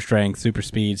has super strength, super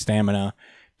speed, stamina,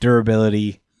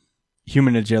 durability,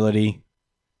 human agility.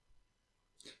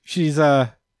 She's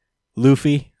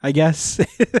Luffy, I guess.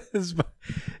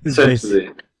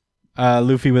 Essentially.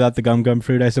 Luffy without the gum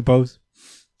fruit, I suppose.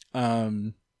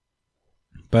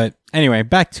 But anyway,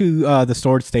 back to the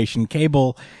Sword Station.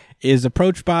 Cable is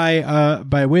approached by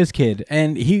WizKid,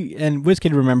 and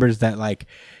WizKid remembers that, like,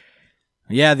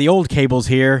 yeah, the old Cable's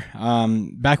here.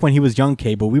 Back when he was young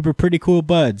Cable, we were pretty cool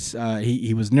buds.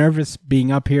 He was nervous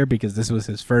being up here because this was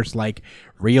his first like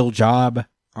real job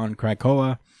on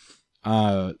Krakoa.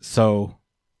 So,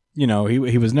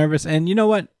 he was nervous, and you know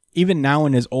what? even now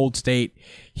in his old state,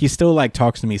 he still like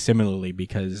talks to me similarly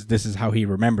because this is how he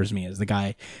remembers me as the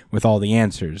guy with all the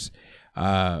answers.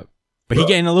 But he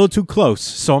getting a little too close,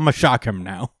 so I'm gonna shock him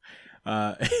now.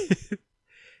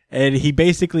 And he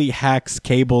basically hacks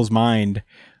Cable's mind,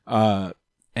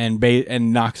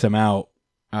 and knocks him out.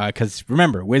 Because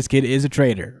remember, WizKid is a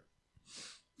traitor.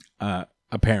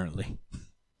 Apparently.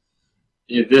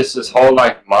 Yeah, this whole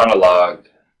like monologue.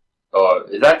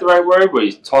 Is that the right word? Where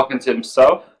he's talking to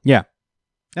himself? Yeah,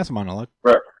 that's a monologue.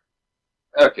 Right.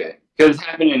 Okay, because it's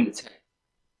happening in the text.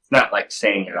 It's not like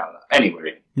saying it out loud.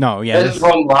 Anyway. No, yeah. This is a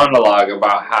whole monologue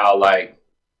about how like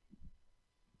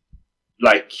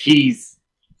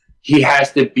he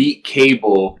has to beat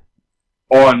Cable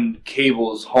on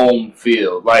Cable's home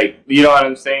field. Like, you know what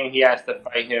I'm saying? He has to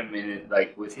fight him in it,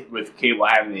 like with Cable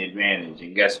having the advantage.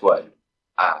 And guess what?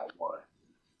 I won.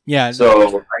 Yeah.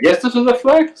 So I guess this was a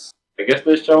flex. I guess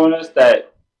they're showing us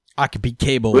that I could beat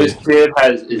Cable. WizKid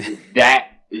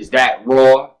is that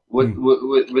raw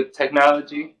with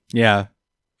technology. Yeah.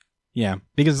 Yeah.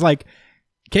 Because like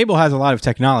Cable has a lot of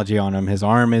technology on him. His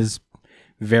arm is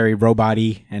very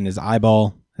robot-y and his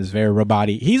eyeball is very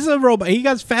robot-y. He's a robot. He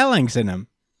got phalanx in him.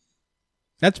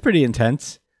 That's pretty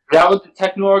intense. Is that what the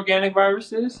techno-organic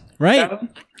virus is? Right.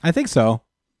 I think so.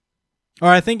 Or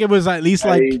I think it was at least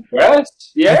like... Yeah,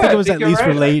 I think it was at you're least right,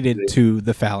 related actually. to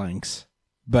the phalanx.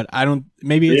 But I don't...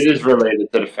 Maybe It is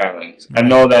related to the phalanx. I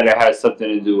know that it has something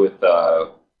to do with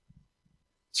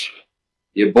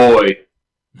your boy.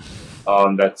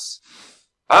 That's...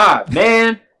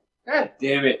 man. God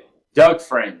damn it. Doug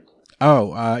Friend.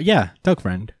 Oh, yeah. Doug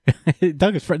Friend.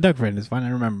 Doug Friend is fine. I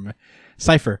remember.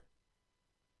 Cypher.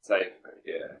 Yeah.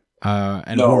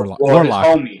 And No, Warlock. or his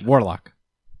homie. Warlock.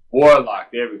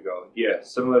 There we go. Yeah,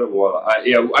 similar to Warlock.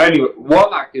 Anyway,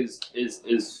 Warlock is a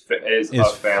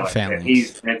phalanx, and he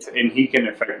can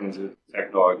infect things with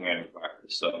techno-organic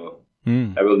virus. So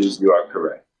I believe you are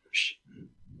correct.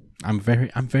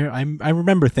 I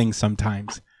remember things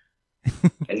sometimes.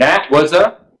 And that was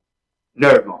a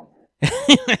nerd moment.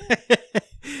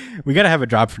 We gotta have a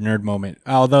drop for nerd moment.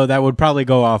 Although that would probably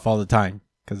go off all the time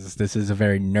because this is a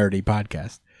very nerdy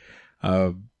podcast.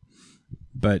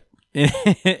 But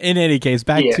in any case,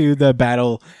 back to the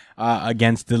battle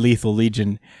against the Lethal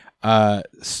Legion.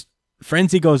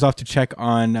 Frenzy goes off to check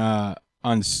on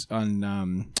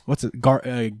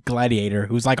Gladiator,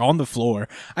 who's like on the floor.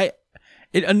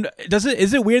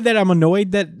 Is it weird that I'm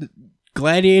annoyed that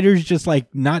Gladiator's just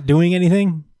like not doing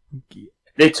anything?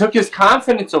 They took his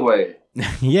confidence away.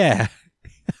 Yeah.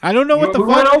 I don't know what the fuck.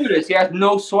 We went over this. He has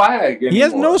no swag anymore. He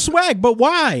has no swag, but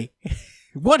why?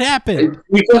 What happened?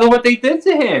 Because of what they did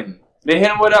to him. They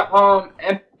hit him with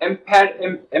a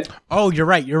Oh, you're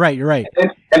right.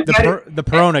 The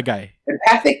Perona guy.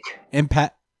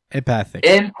 Empathic.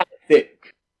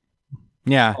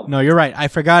 Yeah, no, you're right. I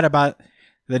forgot about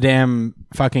the damn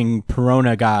fucking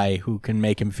Perona guy who can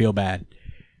make him feel bad.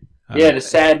 Yeah, the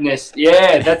sadness.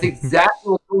 Yeah, that's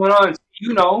exactly what's going on.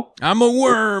 You know. I'm a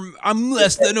worm. I'm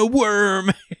less than a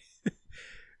worm.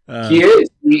 He is.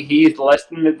 He's less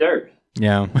than the dirt.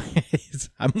 Yeah.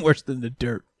 I'm worse than the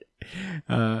dirt.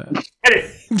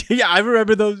 Yeah, I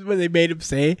remember those when they made him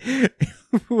say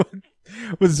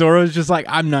when Zoro's just like,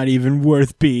 I'm not even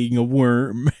worth being a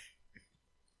worm.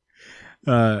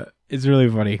 It's really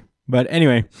funny. But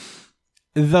anyway,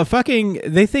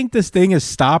 they think this thing is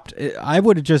stopped. I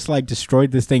would have just like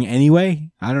destroyed this thing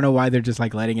anyway. I don't know why they're just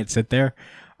like letting it sit there.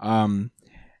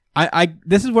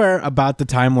 This is where about the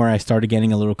time where I started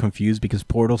getting a little confused because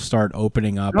portals start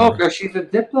opening up. No, because she's a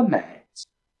diplomat.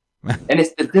 And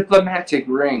it's the diplomatic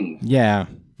ring. Yeah,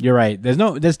 you're right.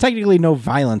 There's technically no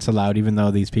violence allowed, even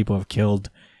though these people have killed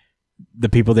the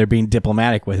people they're being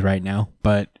diplomatic with right now.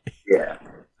 But yeah,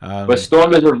 but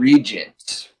Storm is a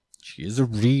regent. She is a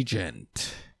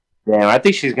regent. Damn, I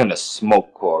think she's gonna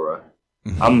smoke Korra.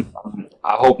 I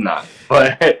hope not,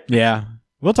 but yeah,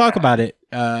 we'll talk about it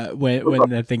when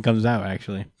that thing comes out.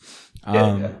 Actually,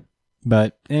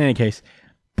 but in any case,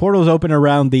 portals open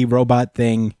around the robot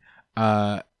thing.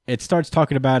 It starts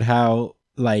talking about how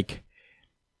like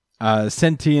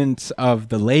sentience of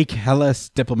the lake, Hellas,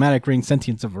 diplomatic ring,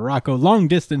 sentience of Morocco, long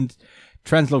distance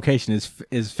translocation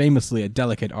is famously a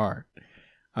delicate art.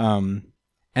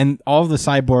 And all of the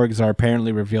cyborgs are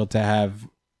apparently revealed to have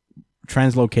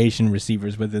translocation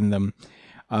receivers within them.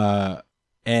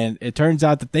 And it turns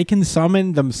out that they can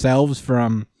summon themselves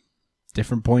from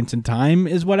different points in time,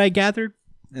 is what I gathered.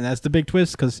 And that's the big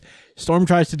twist, because Storm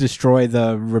tries to destroy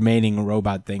the remaining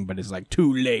robot thing, but it's like,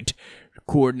 too late.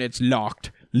 Coordinates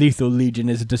locked. Lethal Legion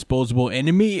is a disposable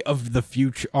enemy of the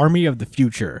future, army of the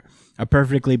future. A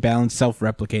perfectly balanced,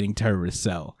 self-replicating terrorist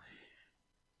cell.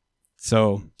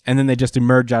 So, and then they just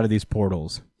emerge out of these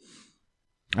portals.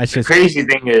 That's The just crazy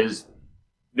thing is,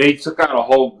 they took out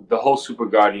the whole Super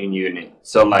Guardian unit.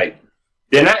 So like,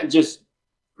 they're not just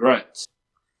grunts.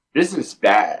 This is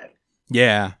bad.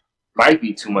 yeah. Might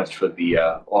be too much for the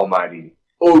almighty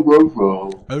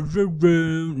Ororo.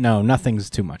 No, nothing's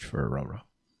too much for Aurora.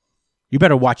 You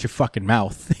better watch your fucking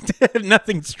mouth.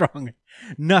 Nothing's strong.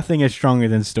 Nothing is stronger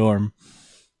than Storm.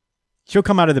 She'll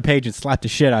come out of the page and slap the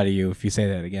shit out of you if you say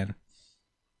that again.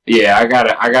 Yeah, I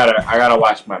gotta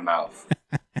watch my mouth.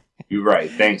 You're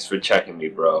right. Thanks for checking me,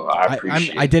 bro. I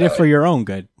appreciate it. I did it for your own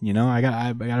good. You know, I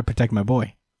gotta protect my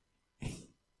boy.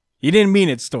 You didn't mean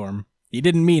it, Storm. You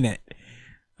didn't mean it.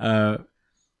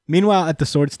 Meanwhile, at the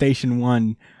Sword Station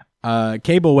 1,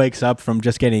 Cable wakes up from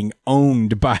just getting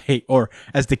owned by, or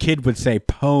as the kid would say,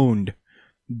 pwned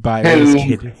by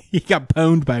WizKid. He got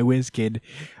pwned by WizKid.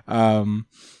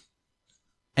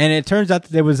 And it turns out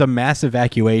that there was a mass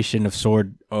evacuation of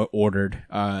Sword ordered.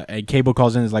 And Cable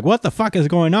calls in and is like, what the fuck is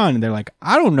going on? And they're like,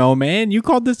 I don't know, man. You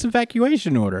called this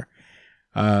evacuation order.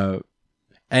 And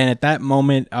at that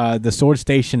moment, the Sword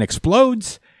Station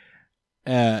explodes.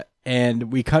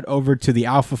 And we cut over to the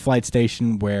Alpha Flight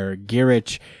Station where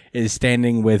Girich is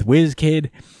standing with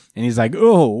WizKid. And he's like,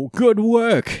 oh, good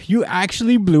work. You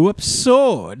actually blew up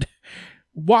Sword.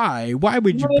 Why? Why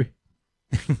would you...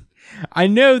 I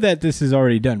know that this is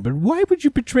already done, but why would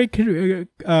you betray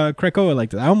Krakoa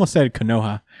like that? I almost said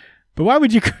Konoha. But why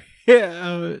would you...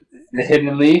 the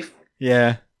Hidden Leaf?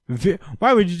 Yeah.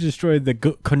 Why would you destroy the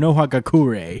Konoha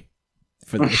Gakure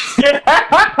for this?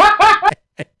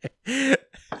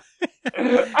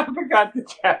 I forgot the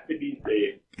Japanese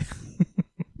name.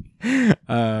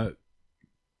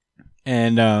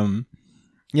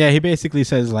 Yeah, he basically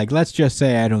says, like, let's just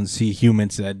say I don't see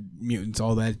humans and mutants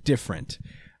all that different.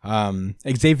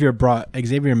 Xavier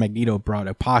Magneto brought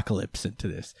Apocalypse into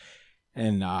this.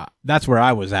 And that's where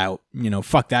I was out. You know,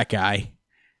 fuck that guy.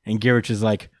 And Girich is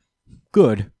like,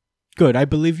 good, I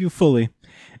believe you fully.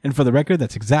 And for the record,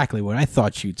 that's exactly what I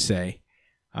thought you'd say.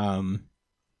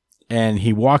 And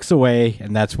he walks away,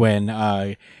 and that's when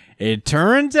it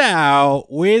turns out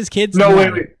WizKid's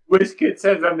wait. WizKid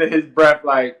says under his breath,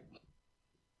 like,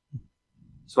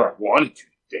 so I wanted you to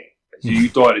think. So you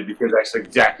thought it because that's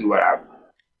exactly what I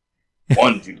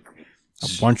wanted you to think. I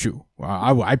want you.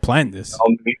 I planned this.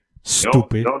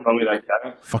 Stupid. Don't know me like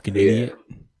that. Fucking idiot.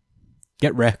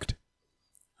 Get wrecked.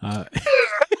 Yo,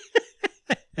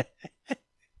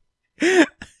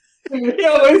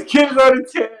 this kid's on a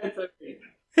chance.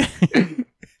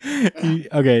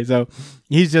 Okay, so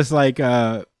he's just like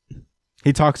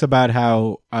he talks about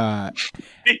how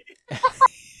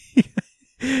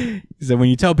so when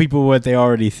you tell people what they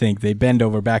already think, they bend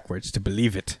over backwards to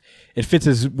believe it. It fits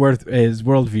his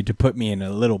worldview to put me in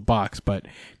a little box, but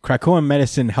Krakoa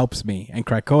medicine helps me, and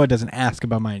Krakoa doesn't ask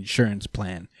about my insurance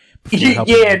plan.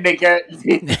 Yeah,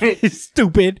 nigga.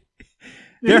 Stupid.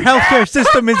 Their healthcare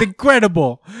system is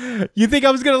incredible. You think I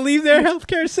was going to leave their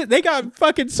healthcare system? They got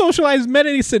fucking socialized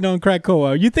medicine on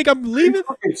Krakoa. You think I'm leaving?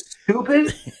 Fucking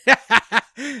stupid.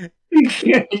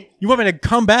 You want me to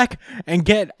come back and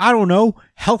get, I don't know,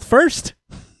 health first?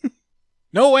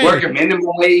 No way. Work a minimum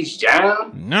wage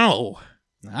job? No.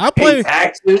 I'll play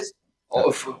taxes?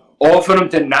 Offer them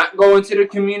to not go into the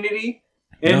community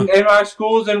in our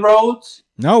schools and roads?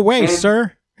 No way,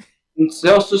 sir. And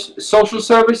social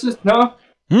services? No?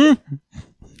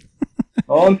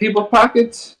 All in people's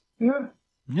pockets? Yeah.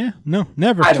 Yeah, no,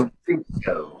 never. I don't think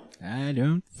so. I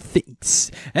don't think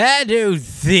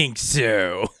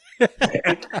so.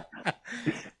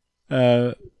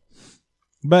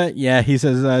 But yeah, he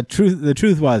says the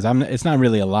truth was it's not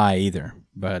really a lie either.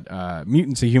 But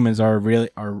mutants and humans aren't really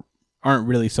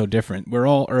so different. We're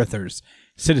all Earthers,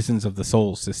 citizens of the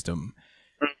Sol system.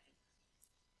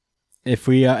 If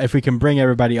we can bring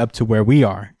everybody up to where we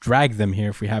are, drag them here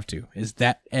if we have to. Is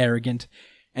that arrogant?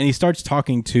 And he starts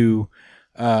talking to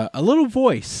a little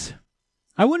voice.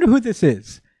 I wonder who this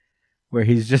is. Where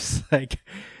he's just like,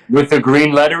 with the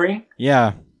green lettering?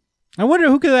 Yeah. I wonder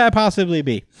who could that possibly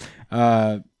be.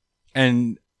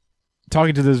 And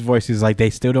talking to this voice, he's like,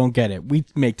 they still don't get it. We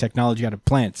make technology out of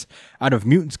plants, out of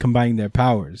mutants combining their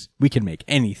powers. We can make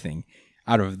anything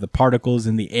out of the particles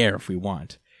in the air if we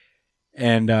want.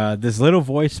 And this little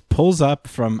voice pulls up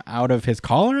from out of his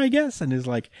collar, I guess, and is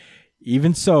like,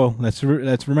 even so, let's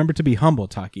remember to be humble,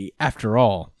 Taki. After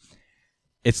all,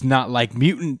 it's not like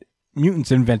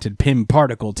mutants invented PIM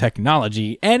particle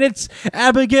technology, and it's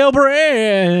Abigail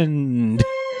Brand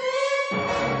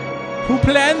who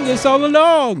planned this all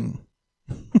along.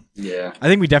 Yeah. I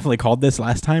think we definitely called this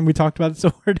last time we talked about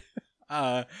the sword.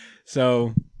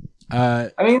 So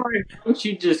I mean, like, don't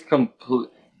you just complete?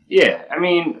 Yeah, I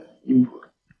mean,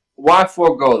 why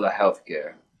forego the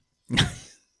healthcare?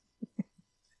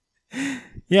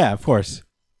 Yeah, of course.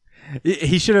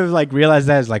 He should have like realized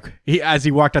that as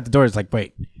he walked out the door. It's like,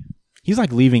 wait, he's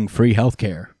like leaving free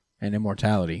healthcare and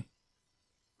immortality.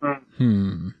 Oh,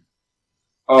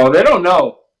 they don't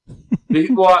know.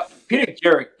 Well, Peter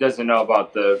Jurek doesn't know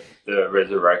about the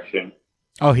resurrection.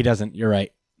 Oh, he doesn't. You're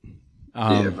right.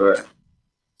 But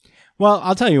Well,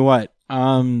 I'll tell you what.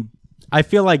 I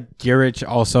feel like Gurich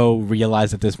also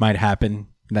realized that this might happen.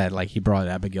 That like he brought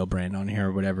Abigail Brand on here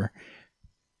or whatever.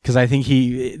 Because I think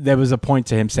there was a point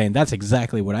to him saying, that's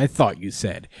exactly what I thought you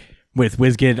said. With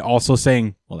Wizkid also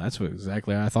saying, well, that's what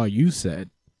exactly I thought you said.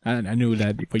 I knew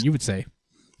that what you would say.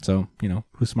 So,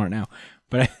 who's smart now?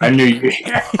 But I knew you.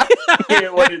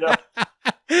 What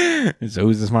did So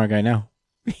who's the smart guy now?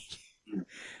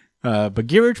 But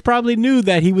Gurich probably knew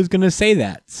that he was going to say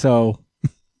that. So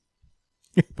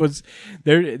it was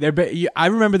there. I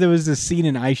remember there was this scene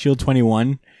in Ice Shield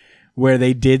 21 where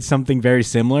they did something very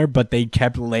similar, but they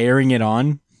kept layering it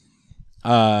on.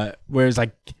 Where it's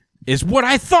like, it's what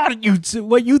I thought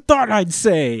what you thought I'd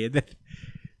say.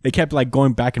 They kept like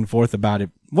going back and forth about it.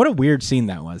 What a weird scene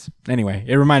that was. Anyway,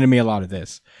 it reminded me a lot of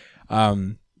this.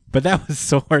 But that was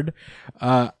Sword.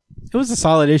 It was a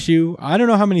solid issue. I don't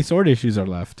know how many Sword issues are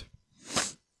left.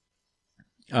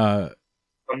 What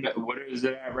is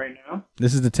it at right now?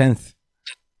 This is the 10th.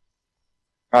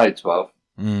 Probably 12.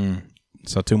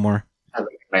 So 2 more. That's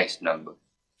a nice number.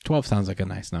 12 sounds like a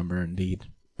nice number indeed.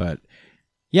 But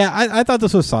yeah, I thought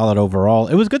this was solid overall.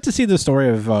 It was good to see the story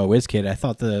of Wizkid. I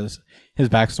thought his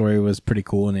backstory was pretty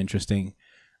cool and interesting.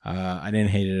 I didn't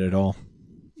hate it at all.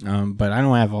 But I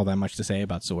don't have all that much to say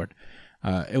about Sword.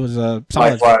 It was a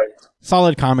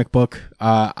solid comic book.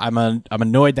 I'm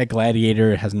annoyed that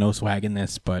Gladiator has no swag in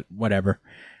this, but whatever.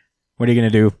 What are you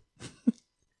gonna do?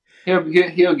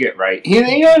 He'll get right.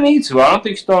 He don't need to. I don't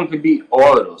think Storm can beat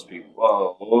all of those people.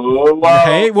 Whoa.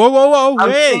 Hey, whoa,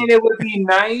 I'm hey. saying it would be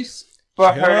nice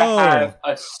for her to have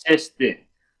assistant.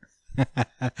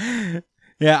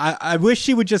 Yeah, I wish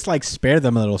she would just like spare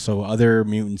them a little so other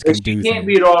mutants can do things. She can't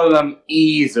beat all of them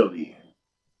easily.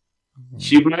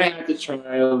 She might have to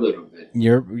try a little bit.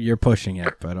 You're pushing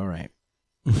it, but all right.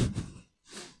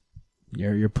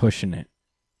 You're pushing it.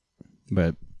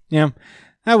 But yeah,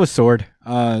 that was Sword.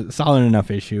 Solid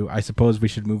enough issue. I suppose we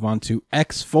should move on to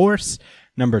X-Force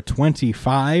number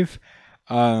 25.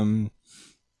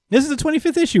 This is the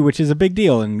 25th issue, which is a big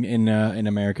deal in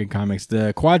American comics.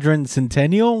 The Quadrant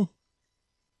Centennial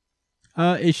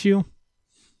issue.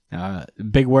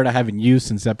 Big word I haven't used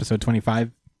since episode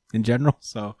 25 in general,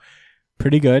 so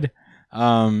pretty good.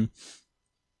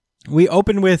 We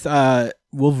open with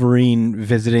Wolverine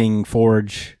visiting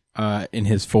Forge in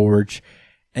his forge,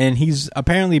 and he's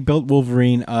apparently built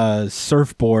Wolverine a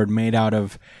surfboard made out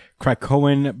of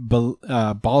Krakoan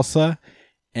balsa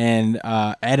and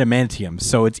adamantium.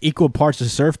 So it's equal parts a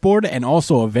surfboard and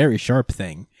also a very sharp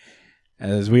thing.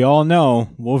 As we all know,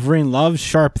 Wolverine loves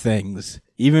sharp things,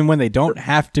 even when they don't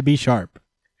have to be sharp.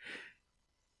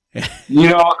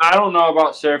 I don't know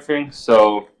about surfing,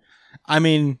 so I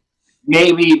mean,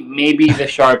 maybe the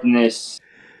sharpness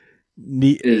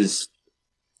is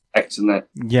excellent.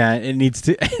 Yeah, it needs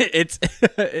to. It's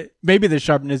maybe the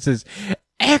sharpness is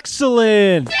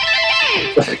excellent.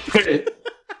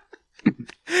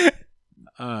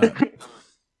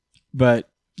 But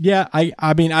yeah,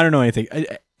 I mean, I don't know anything.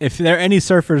 If there are any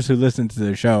surfers who listen to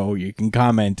the show, you can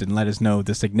comment and let us know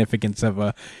the significance of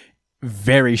a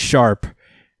very sharp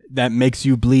that makes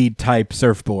you bleed type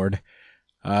surfboard.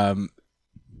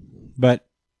 But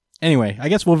anyway, I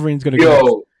guess Wolverine's gonna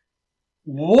go.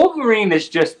 Wolverine is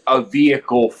just a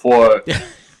vehicle for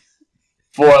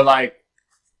like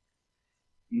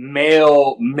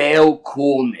male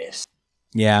coolness.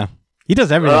 Yeah, he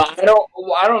does everything.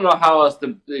 I don't know how else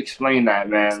to explain that,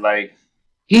 man. Like,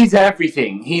 he's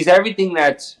everything. He's everything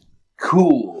that's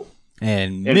cool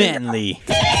and manly.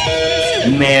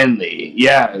 Manly,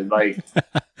 yeah. Like,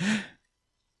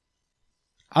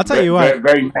 I'll tell you what.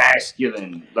 Very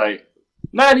masculine. Like,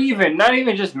 not even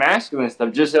just masculine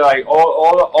stuff. Just like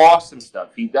all the awesome stuff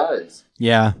he does.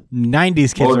 Yeah,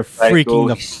 90s kids are freaking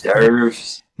the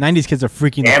surfs. 90s kids are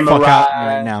freaking the fuck out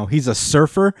right now. He's a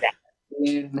surfer.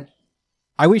 Yeah.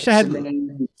 I wish I had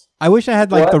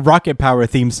like the Rocket Power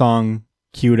theme song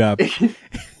queued up.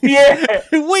 Yeah,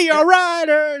 we are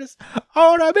riders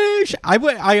on a mission.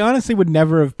 I honestly would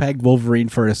never have pegged Wolverine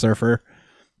for a surfer,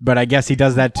 but I guess he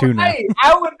does that too now.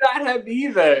 I would not have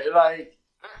either. Like,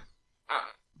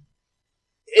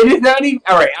 it is not even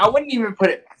all right. I wouldn't even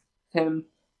put it past him,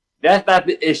 That's not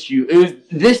the issue. It was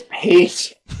this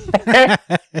page.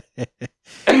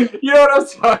 You know what I'm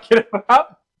talking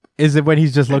about? Is it when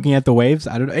he's just looking at the waves?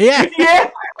 I don't know. Yeah. Yeah.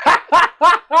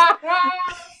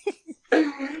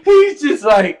 He's just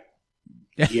like,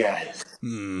 yes.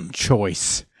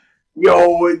 Choice.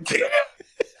 Yo.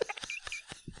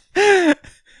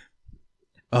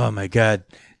 Oh my god.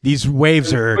 These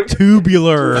waves are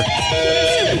tubular.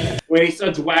 When he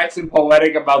starts waxing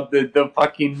poetic about the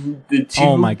tubes.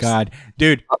 Oh my god.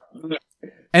 Dude.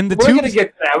 And the We're tubes. gonna get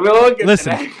to that. We'll get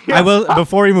Listen, to that. I will,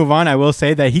 before we move on, I will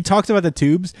say that he talks about the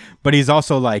tubes, but he's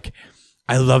also like,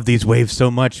 I love these waves so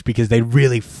much because they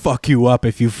really fuck you up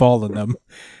if you fall in them.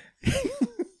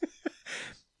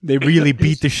 They really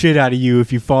beat the shit out of you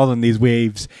if you fall in these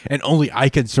waves, and only I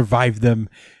can survive them.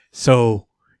 So,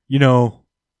 you know,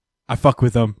 I fuck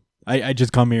with them. I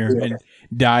just come here and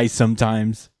die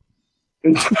sometimes.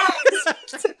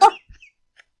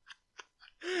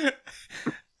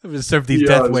 I'm gonna serve these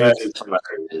death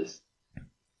waves.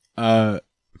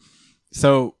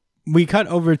 So we cut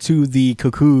over to the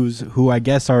cuckoos, who I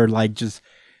guess are like just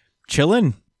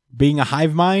chilling, being a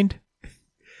hive mind.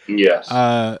 Yes.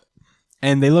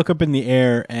 And they look up in the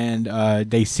air and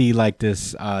they see like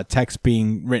this text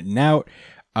being written out.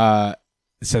 It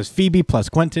says Phoebe plus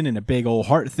Quentin in a big old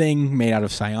heart thing made out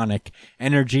of psionic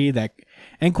energy.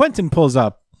 And Quentin pulls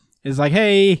up, is like,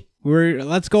 "Hey,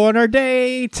 let's go on our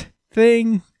date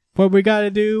thing. What we gotta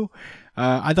do?"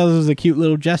 I thought this was a cute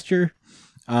little gesture.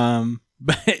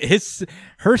 But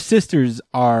her sisters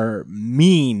are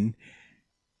mean.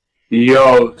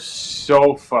 Yo,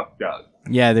 so fucked up.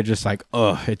 Yeah, they're just like,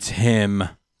 "Ugh, it's him."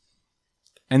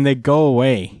 And they go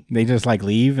away. They just like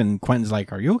leave, and Quentin's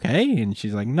like, "Are you okay?" And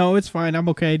she's like, "No, it's fine. I'm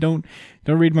okay. Don't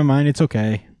read my mind. It's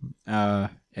okay."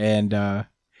 And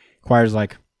Choir's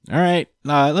like, "All right,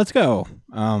 let's go."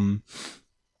 And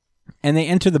they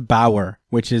enter the Bower,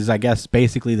 which is, I guess,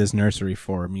 basically this nursery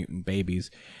for mutant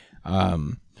babies.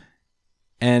 And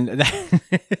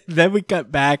then we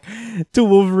cut back to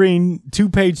Wolverine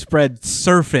 2-page spread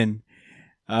surfing.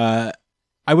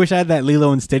 I wish I had that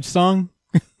Lilo and Stitch song.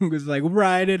 It was like,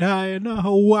 riding high in a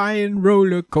Hawaiian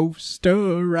roller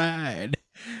coaster ride.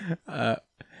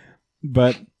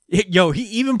 But, yo, he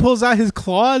even pulls out his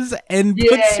claws and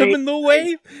puts them in the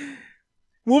wave.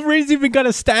 Wolverine's even got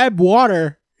to stab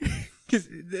water.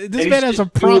 This man has a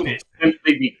problem.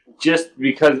 Just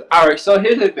because. All right, so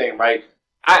here's the thing, right?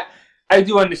 I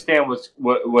do understand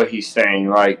what he's saying.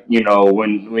 Like, you know,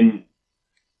 when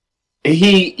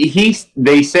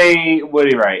they say, what do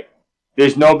you write?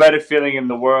 There's no better feeling in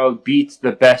the world beats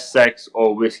the best sex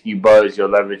or whiskey buzz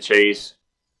you'll ever chase.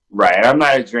 Right. I'm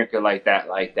not a drinker like that.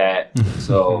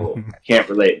 So I can't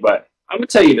relate. But I'm gonna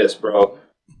tell you this, bro.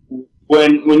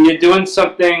 When you're doing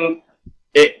something,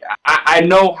 I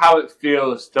know how it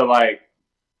feels to like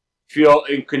feel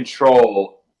in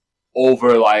control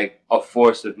over like a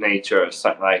force of nature or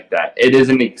something like that. It is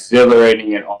an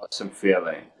exhilarating and awesome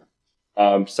feeling.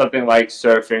 Something like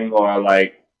surfing, or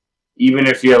like even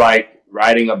if you're like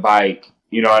riding a bike,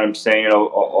 you know what I'm saying,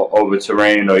 over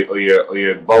terrain, or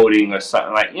you're boating or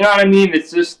something, like, you know what I mean.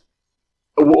 It's just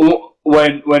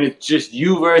when it's just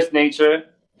you versus nature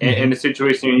in a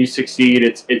situation and you succeed,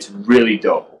 it's really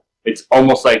dope. It's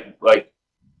almost like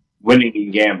winning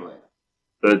in gambling.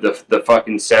 The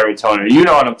fucking serotonin. You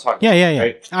know what I'm talking about. Yeah.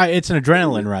 Right? It's an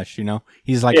adrenaline rush, you know?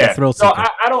 He's like a thrill seeker. So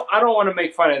I don't want to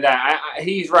make fun of that.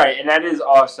 He's right, and that is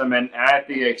awesome, and I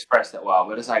think he expressed it well.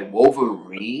 But it's like,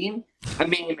 Wolverine? I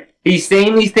mean, he's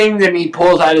saying these things, and he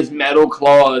pulls out his metal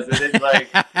claws, and it's like...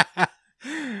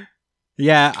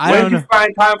 Yeah, I when don't did know. you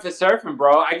find time for surfing,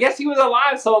 bro? I guess he was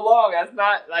alive so long. That's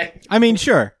not like... I mean,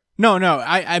 sure. No.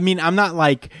 I mean, I'm not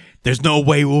like, there's no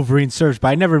way Wolverine surfs, but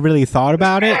I never really thought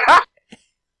about it.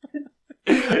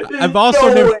 I've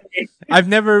also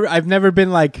never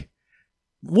been like,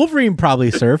 Wolverine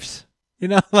probably surfs, you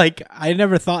know, like I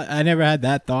never had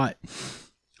that thought.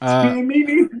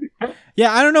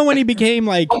 Yeah, I don't know when he became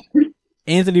like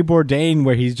Anthony Bourdain,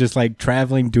 where he's just like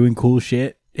traveling, doing cool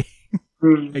shit.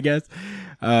 I guess.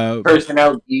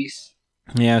 Personnel geese.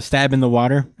 Yeah, stab in the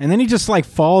water, and then he just like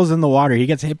falls in the water. He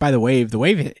gets hit by the wave. The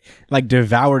wave like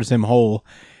devours him whole.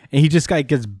 And he just like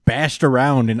gets bashed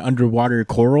around in underwater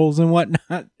corals and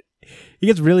whatnot. He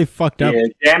gets really fucked up. Yeah,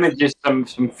 damages some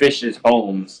fish's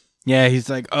homes. Yeah, he's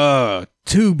like,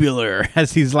 tubular.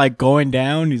 As he's like going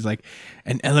down, he's like,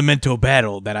 an elemental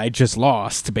battle that I just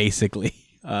lost, basically.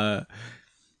 And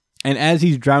as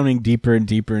he's drowning deeper and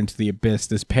deeper into the abyss,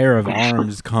 this pair of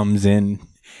arms comes in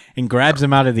and grabs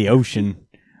him out of the ocean,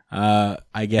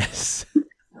 I guess.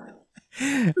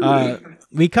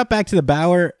 we cut back to the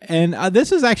Bower, and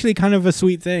this is actually kind of a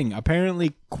sweet thing.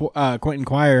 Apparently, Quentin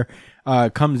Quire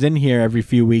comes in here every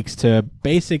few weeks to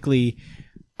basically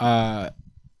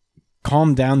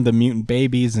calm down the mutant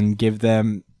babies and give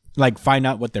them, like, find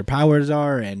out what their powers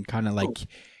are and kind of, like,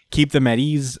 keep them at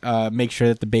ease, make sure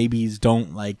that the babies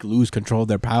don't, like, lose control of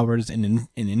their powers in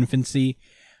infancy.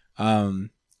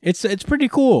 It's pretty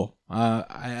cool.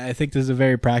 I think this is a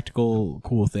very practical,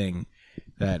 cool thing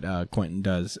that Quentin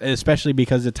does, especially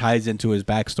because it ties into his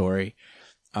backstory.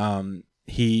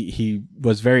 He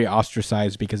was very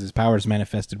ostracized because his powers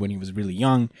manifested when he was really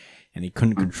young, and he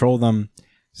couldn't control them.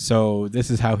 So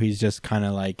this is how he's just kind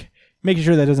of like making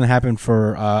sure that doesn't happen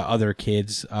for other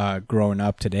kids growing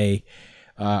up today.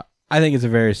 I think it's a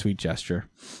very sweet gesture.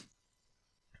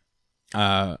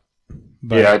 But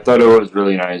yeah, I thought it was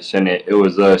really nice, and it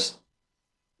was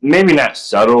maybe not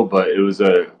subtle, but it was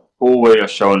a cool way of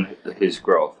showing his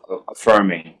growth,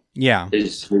 affirming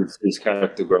his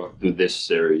character growth through this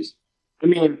series. I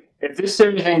mean, if this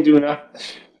series ain't doing nothing,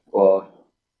 well,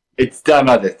 it's done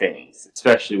other things,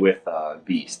 especially with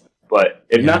Beast. But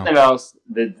if nothing else,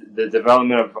 the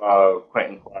development of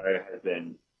Quentin Quire has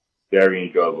been very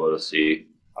enjoyable to see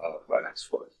by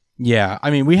X-Force. Yeah, I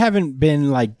mean, we haven't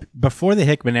been, like, before the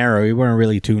Hickman era, we weren't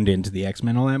really tuned into the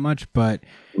X-Men all that much, but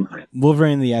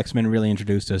Wolverine and the X-Men really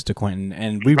introduced us to Quentin,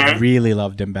 and we really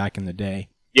loved him back in the day.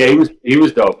 Yeah, he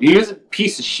was dope. He was a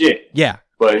piece of shit. Yeah.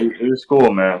 But he was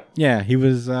cool, man. Yeah, he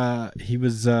was edgy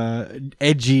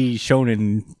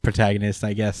shonen protagonist,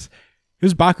 I guess. He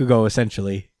was Bakugo,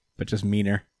 essentially, but just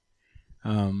meaner.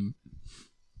 But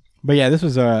yeah, this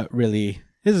is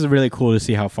really cool to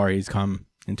see how far he's come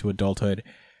into adulthood.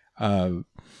 And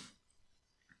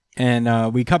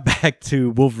we cut back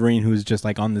to Wolverine, who's just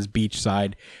like on this beach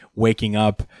side, waking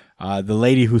up. The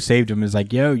lady who saved him is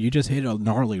like, "Yo, you just hit a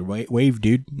gnarly wave,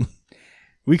 dude.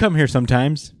 We come here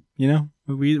sometimes, you know.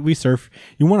 We surf.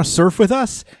 You want to surf with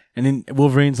us?" And then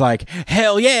Wolverine's like,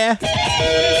 "Hell yeah!"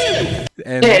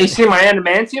 And, yeah, you see my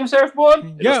adamantium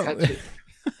surfboard? Yo,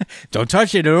 don't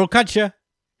touch it; it'll cut you.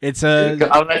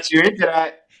 I'll let you into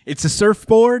that. It's a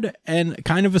surfboard and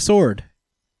kind of a sword.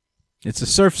 It's a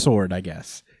surf sword, I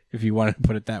guess, if you want to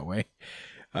put it that way.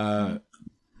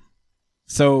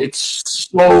 So it's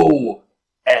slow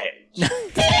edge.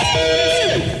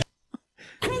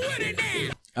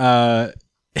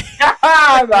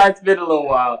 It's been a little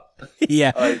while.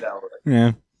 Yeah. I like that one.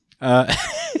 Yeah.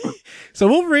 So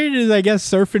Wolverine is, I guess,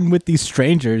 surfing with these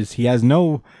strangers. He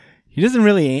doesn't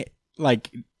really,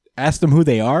 like, ask them who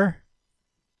they are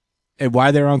and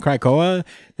why they're on Krakoa.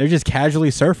 They're just casually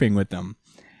surfing with them.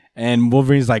 And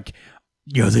Wolverine's like,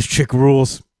 "Yo, this chick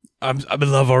rules. I'm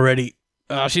in love already.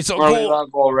 She's so cool. I'm in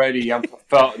love already.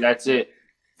 That's it.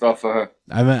 Fell for her.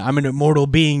 I'm an immortal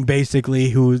being, basically,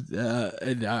 who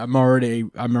I'm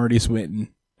already smitten.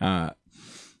 You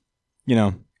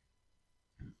know.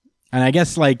 And I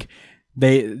guess, like,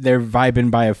 they're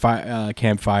vibing by a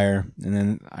campfire, and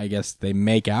then I guess they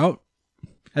make out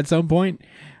at some point,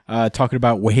 talking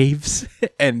about waves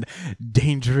and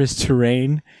dangerous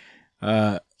terrain.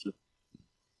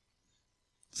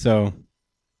 So,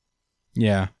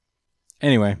 yeah.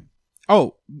 Anyway.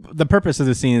 Oh, the purpose of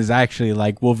the scene is actually,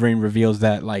 like, Wolverine reveals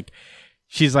that, like,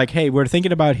 she's like, "Hey, we're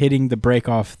thinking about hitting the break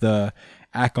off the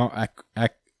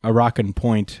Arakan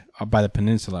Point by the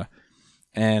peninsula."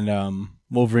 And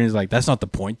Wolverine's like, "That's not the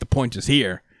point. The point is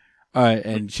here."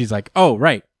 And she's like, "Oh,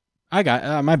 right. I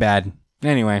got my bad.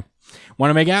 Anyway, want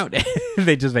to make out?"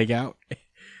 They just make out.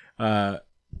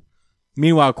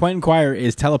 Meanwhile, Quentin Quire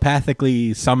is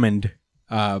telepathically summoned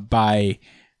by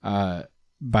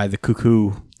the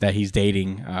cuckoo that he's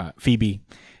dating, Phoebe,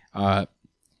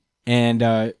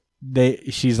 and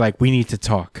she's like, "We need to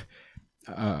talk."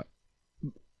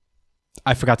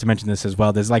 I forgot to mention this as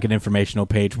well. There's like an informational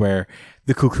page where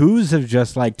the Cuckoos have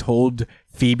just like told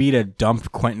Phoebe to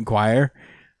dump Quentin Quire,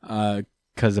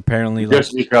 because apparently,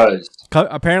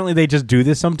 apparently they just do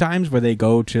this sometimes, where they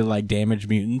go to like damaged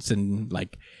mutants and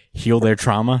like heal their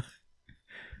trauma,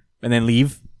 and then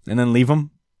leave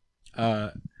them.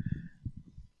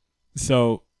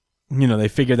 So, you know, they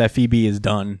figure that Phoebe is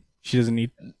done. She doesn't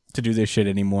need to do this shit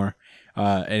anymore,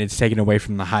 and it's taken away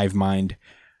from the hive mind.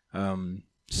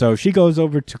 So she goes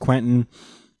over to Quentin,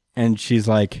 and she's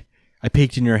like, "I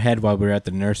peeked in your head while we were at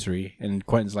the nursery." And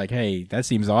Quentin's like, "Hey, that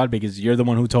seems odd because you're the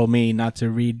one who told me not to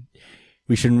read.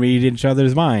 We shouldn't read each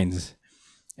other's minds."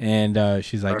 And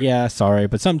she's like, "Yeah, sorry,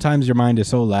 but sometimes your mind is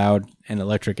so loud and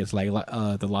electric. It's like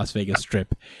the Las Vegas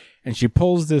Strip." And she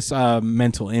pulls this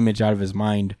mental image out of his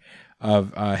mind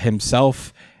of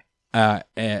himself,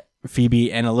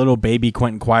 Phoebe, and a little baby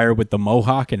Quentin Quire with the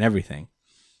mohawk and everything.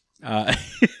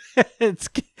 it's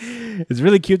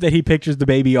really cute that he pictures the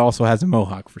baby also has a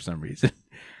mohawk for some reason.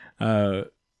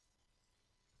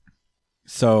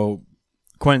 So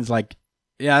Quentin's like,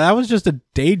 yeah, that was just a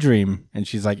daydream. And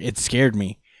she's like, it scared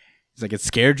me. He's like, it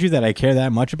scared you that I care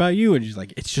that much about you? And she's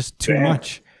like, it's just too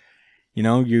much. You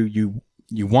know, you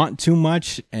want too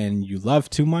much and you love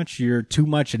too much. You're too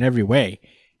much in every way.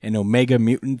 An Omega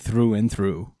mutant through and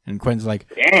through. And Quentin's like,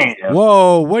 Damn.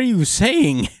 whoa, what are you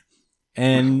saying?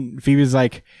 And Phoebe's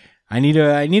like, I need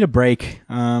a break.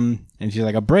 And she's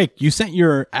like, a break? You sent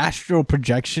your astral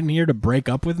projection here to break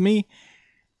up with me?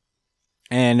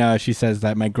 And she says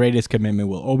that my greatest commitment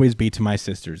will always be to my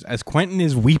sisters. As Quentin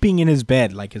is weeping in his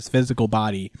bed, like his physical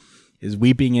body is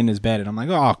weeping in his bed. And I'm like,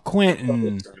 oh,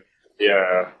 Quentin.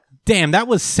 Yeah. Damn, that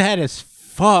was sad as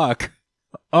fuck.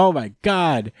 Oh, my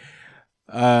God.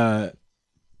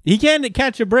 He can't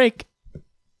catch a break.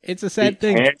 It's a sad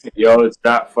thing. Yo, it's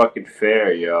not fucking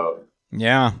fair, yo.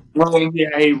 Yeah. Well,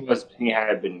 yeah, he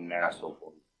had been an asshole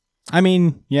for me. I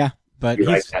mean, yeah, but Be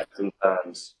like that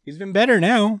sometimes. he's been better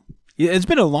now. It's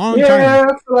been a long time. Yeah,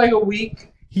 for like a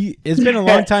week. It's been a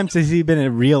long time since he's been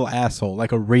a real asshole,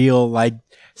 like a real like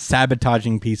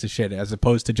sabotaging piece of shit, as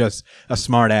opposed to just a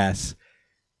smart ass.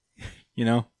 You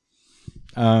know.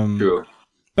 True.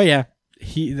 But yeah,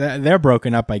 they're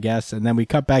broken up, I guess, and then we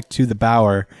cut back to the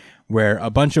Bower, where a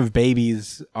bunch of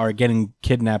babies are getting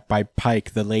kidnapped by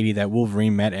Pike, the lady that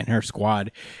Wolverine met, and her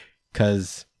squad,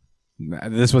 because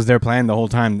this was their plan the whole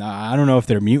time. I don't know if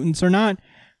they're mutants or not,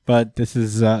 but this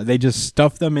is they just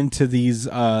stuff them into these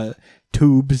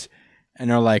tubes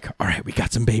and are like, all right, we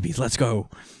got some babies, let's go.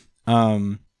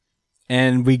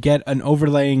 And we get an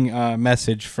overlaying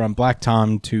message from Black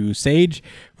Tom to Sage,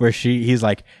 where he's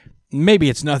like, maybe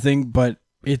it's nothing, but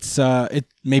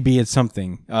maybe it's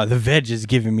something. The veg is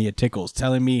giving me a tickles,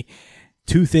 telling me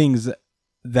two things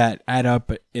that add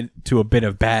up to a bit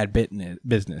of bad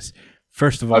business.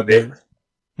 First of all, a bit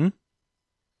of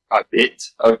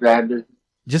bad business.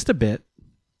 Just a bit,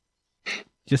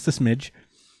 just a smidge.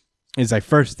 Is like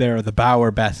first there are the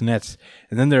Bower bassinets,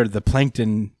 and then there are the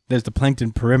plankton. There's the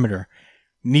plankton perimeter.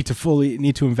 Need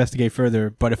to investigate further.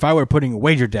 But if I were putting a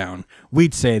wager down,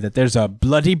 we'd say that there's a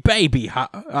bloody baby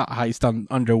heist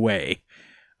underway.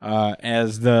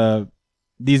 As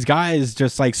these guys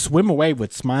just like swim away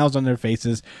with smiles on their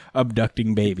faces,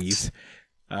 abducting babies,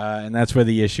 and that's where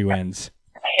the issue ends.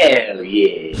 Hell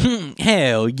yeah!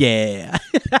 Hell yeah!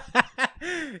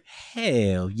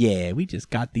 Hell yeah! We just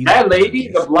got these. That lady,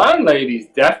 the blonde lady's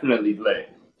definitely lit.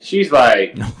 She's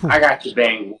like, I got to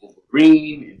bang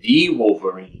Wolverine, the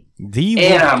Wolverine,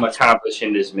 and I'm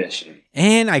accomplishing this mission.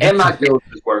 And my guild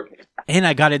is working. And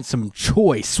I got in some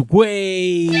choice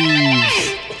waves.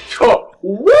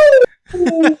 Woo!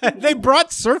 They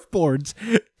brought surfboards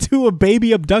to a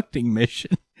baby abducting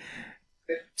mission.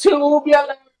 Tubular.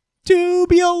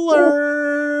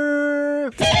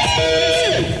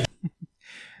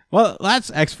 Well,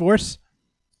 that's X-Force.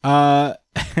 I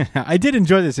did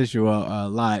enjoy this issue a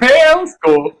lot. Hey, that was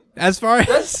cool. As far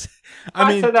as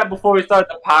I said that before we started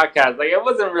the podcast. Like, it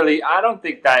wasn't really. I don't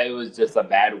think that it was just a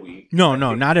bad week. No,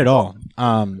 not at all.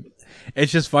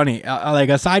 It's just funny. Like,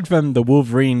 aside from the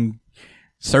Wolverine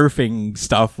surfing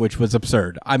stuff, which was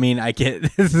absurd. I mean, I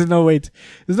get there's no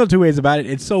two ways about it.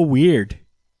 It's so weird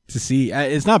to see.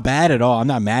 It's not bad at all. I'm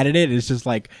not mad at it. It's just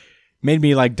like made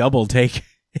me like double take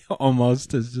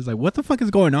almost. It's just like, what the fuck is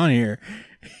going on here?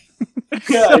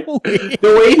 So the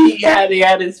way he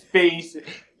had his face.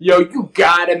 Yo, you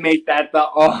gotta make that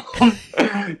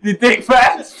the thing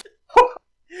fast.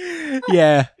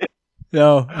 Yeah.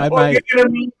 No, I might. You're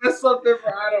gonna mean for something,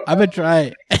 bro. I'm gonna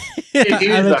try. I'm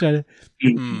gonna try to.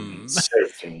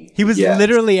 He was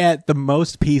literally at the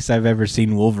most peace I've ever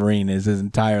seen Wolverine his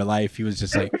entire life. He was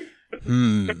just like,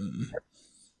 I'm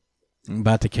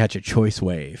about to catch a choice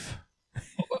wave.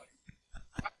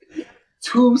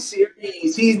 Too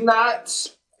serious. He's not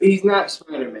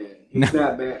Spider-Man. He's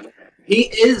not Batman. He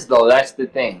is, though. That's the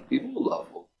thing. People love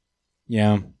him.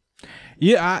 Yeah.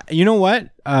 Yeah. You know what?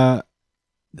 A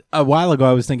while ago,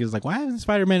 I was thinking, why haven't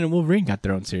Spider-Man and Wolverine got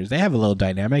their own series? They have a little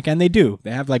dynamic, and they do.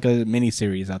 They have like a mini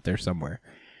series out there somewhere.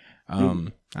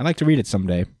 I'd like to read it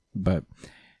someday, but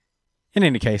in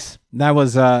any case, that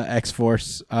was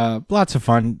X-Force. Lots of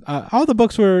fun. All the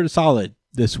books were solid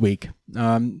this week.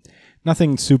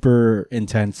 Nothing super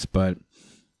intense, but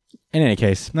in any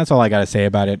case, that's all I got to say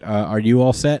about it. Are you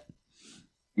all set?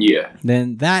 Yeah.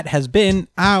 Then that has been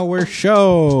our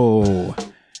show.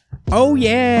 Oh,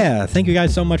 yeah. Thank you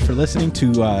guys so much for listening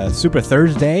to Super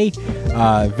Thursday.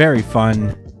 Very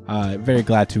fun. Very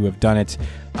glad to have done it.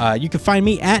 You can find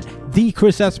me at the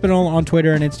Chris Espinal on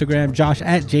Twitter and Instagram, Josh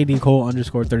at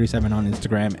JDCole_37 on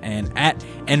Instagram, and at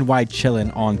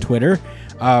NYChillin on Twitter.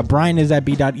 Brian is at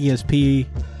b.esp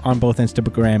on both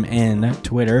Instagram and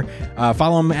Twitter.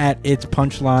 Follow him at It's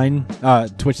Punchline,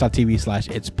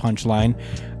 twitch.tv/It's Punchline.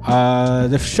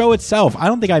 The show itself, I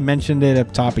don't think I mentioned it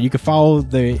up top, but you can follow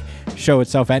the show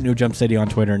itself at New Jump City on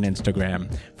Twitter and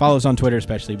Instagram. Follow us on Twitter,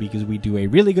 especially because we do a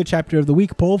really good chapter of the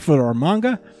week poll for our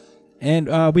manga. And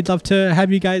we'd love to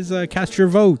have you guys cast your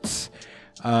votes.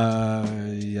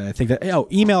 I think that,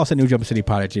 email us at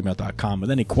newjumpcitypod@gmail.com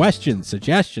with any questions,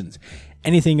 suggestions,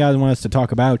 anything you guys want us to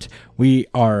talk about. We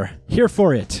are here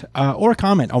for it. Or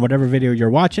comment on whatever video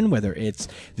you're watching, whether it's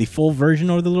the full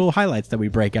version or the little highlights that we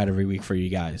break out every week for you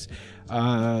guys.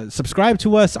 Subscribe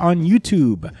to us on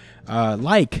YouTube.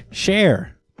 Like,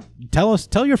 share.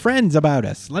 Tell your friends about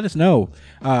us. Let us know.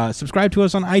 Subscribe to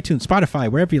us on iTunes, Spotify,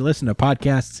 wherever you listen to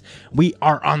podcasts. We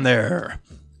are on there.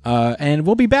 And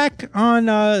we'll be back on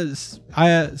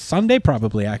Sunday,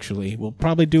 probably, actually. We'll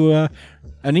probably do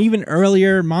an even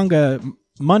earlier manga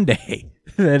Monday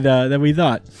than we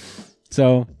thought.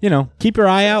 So, keep your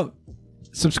eye out.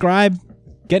 Subscribe.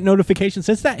 Get notifications.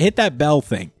 Hit that bell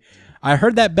thing. I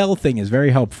heard that bell thing is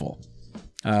very helpful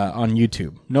on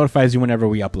YouTube. Notifies you whenever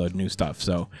we upload new stuff.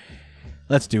 So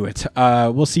let's do it.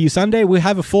 We'll see you Sunday. We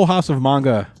have a full house of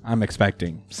manga, I'm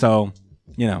expecting. So,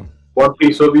 One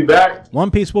Piece will be back. One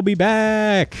Piece will be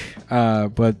back.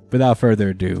 But without further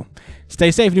ado,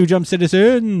 stay safe, New Jump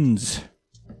citizens.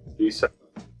 Peace out.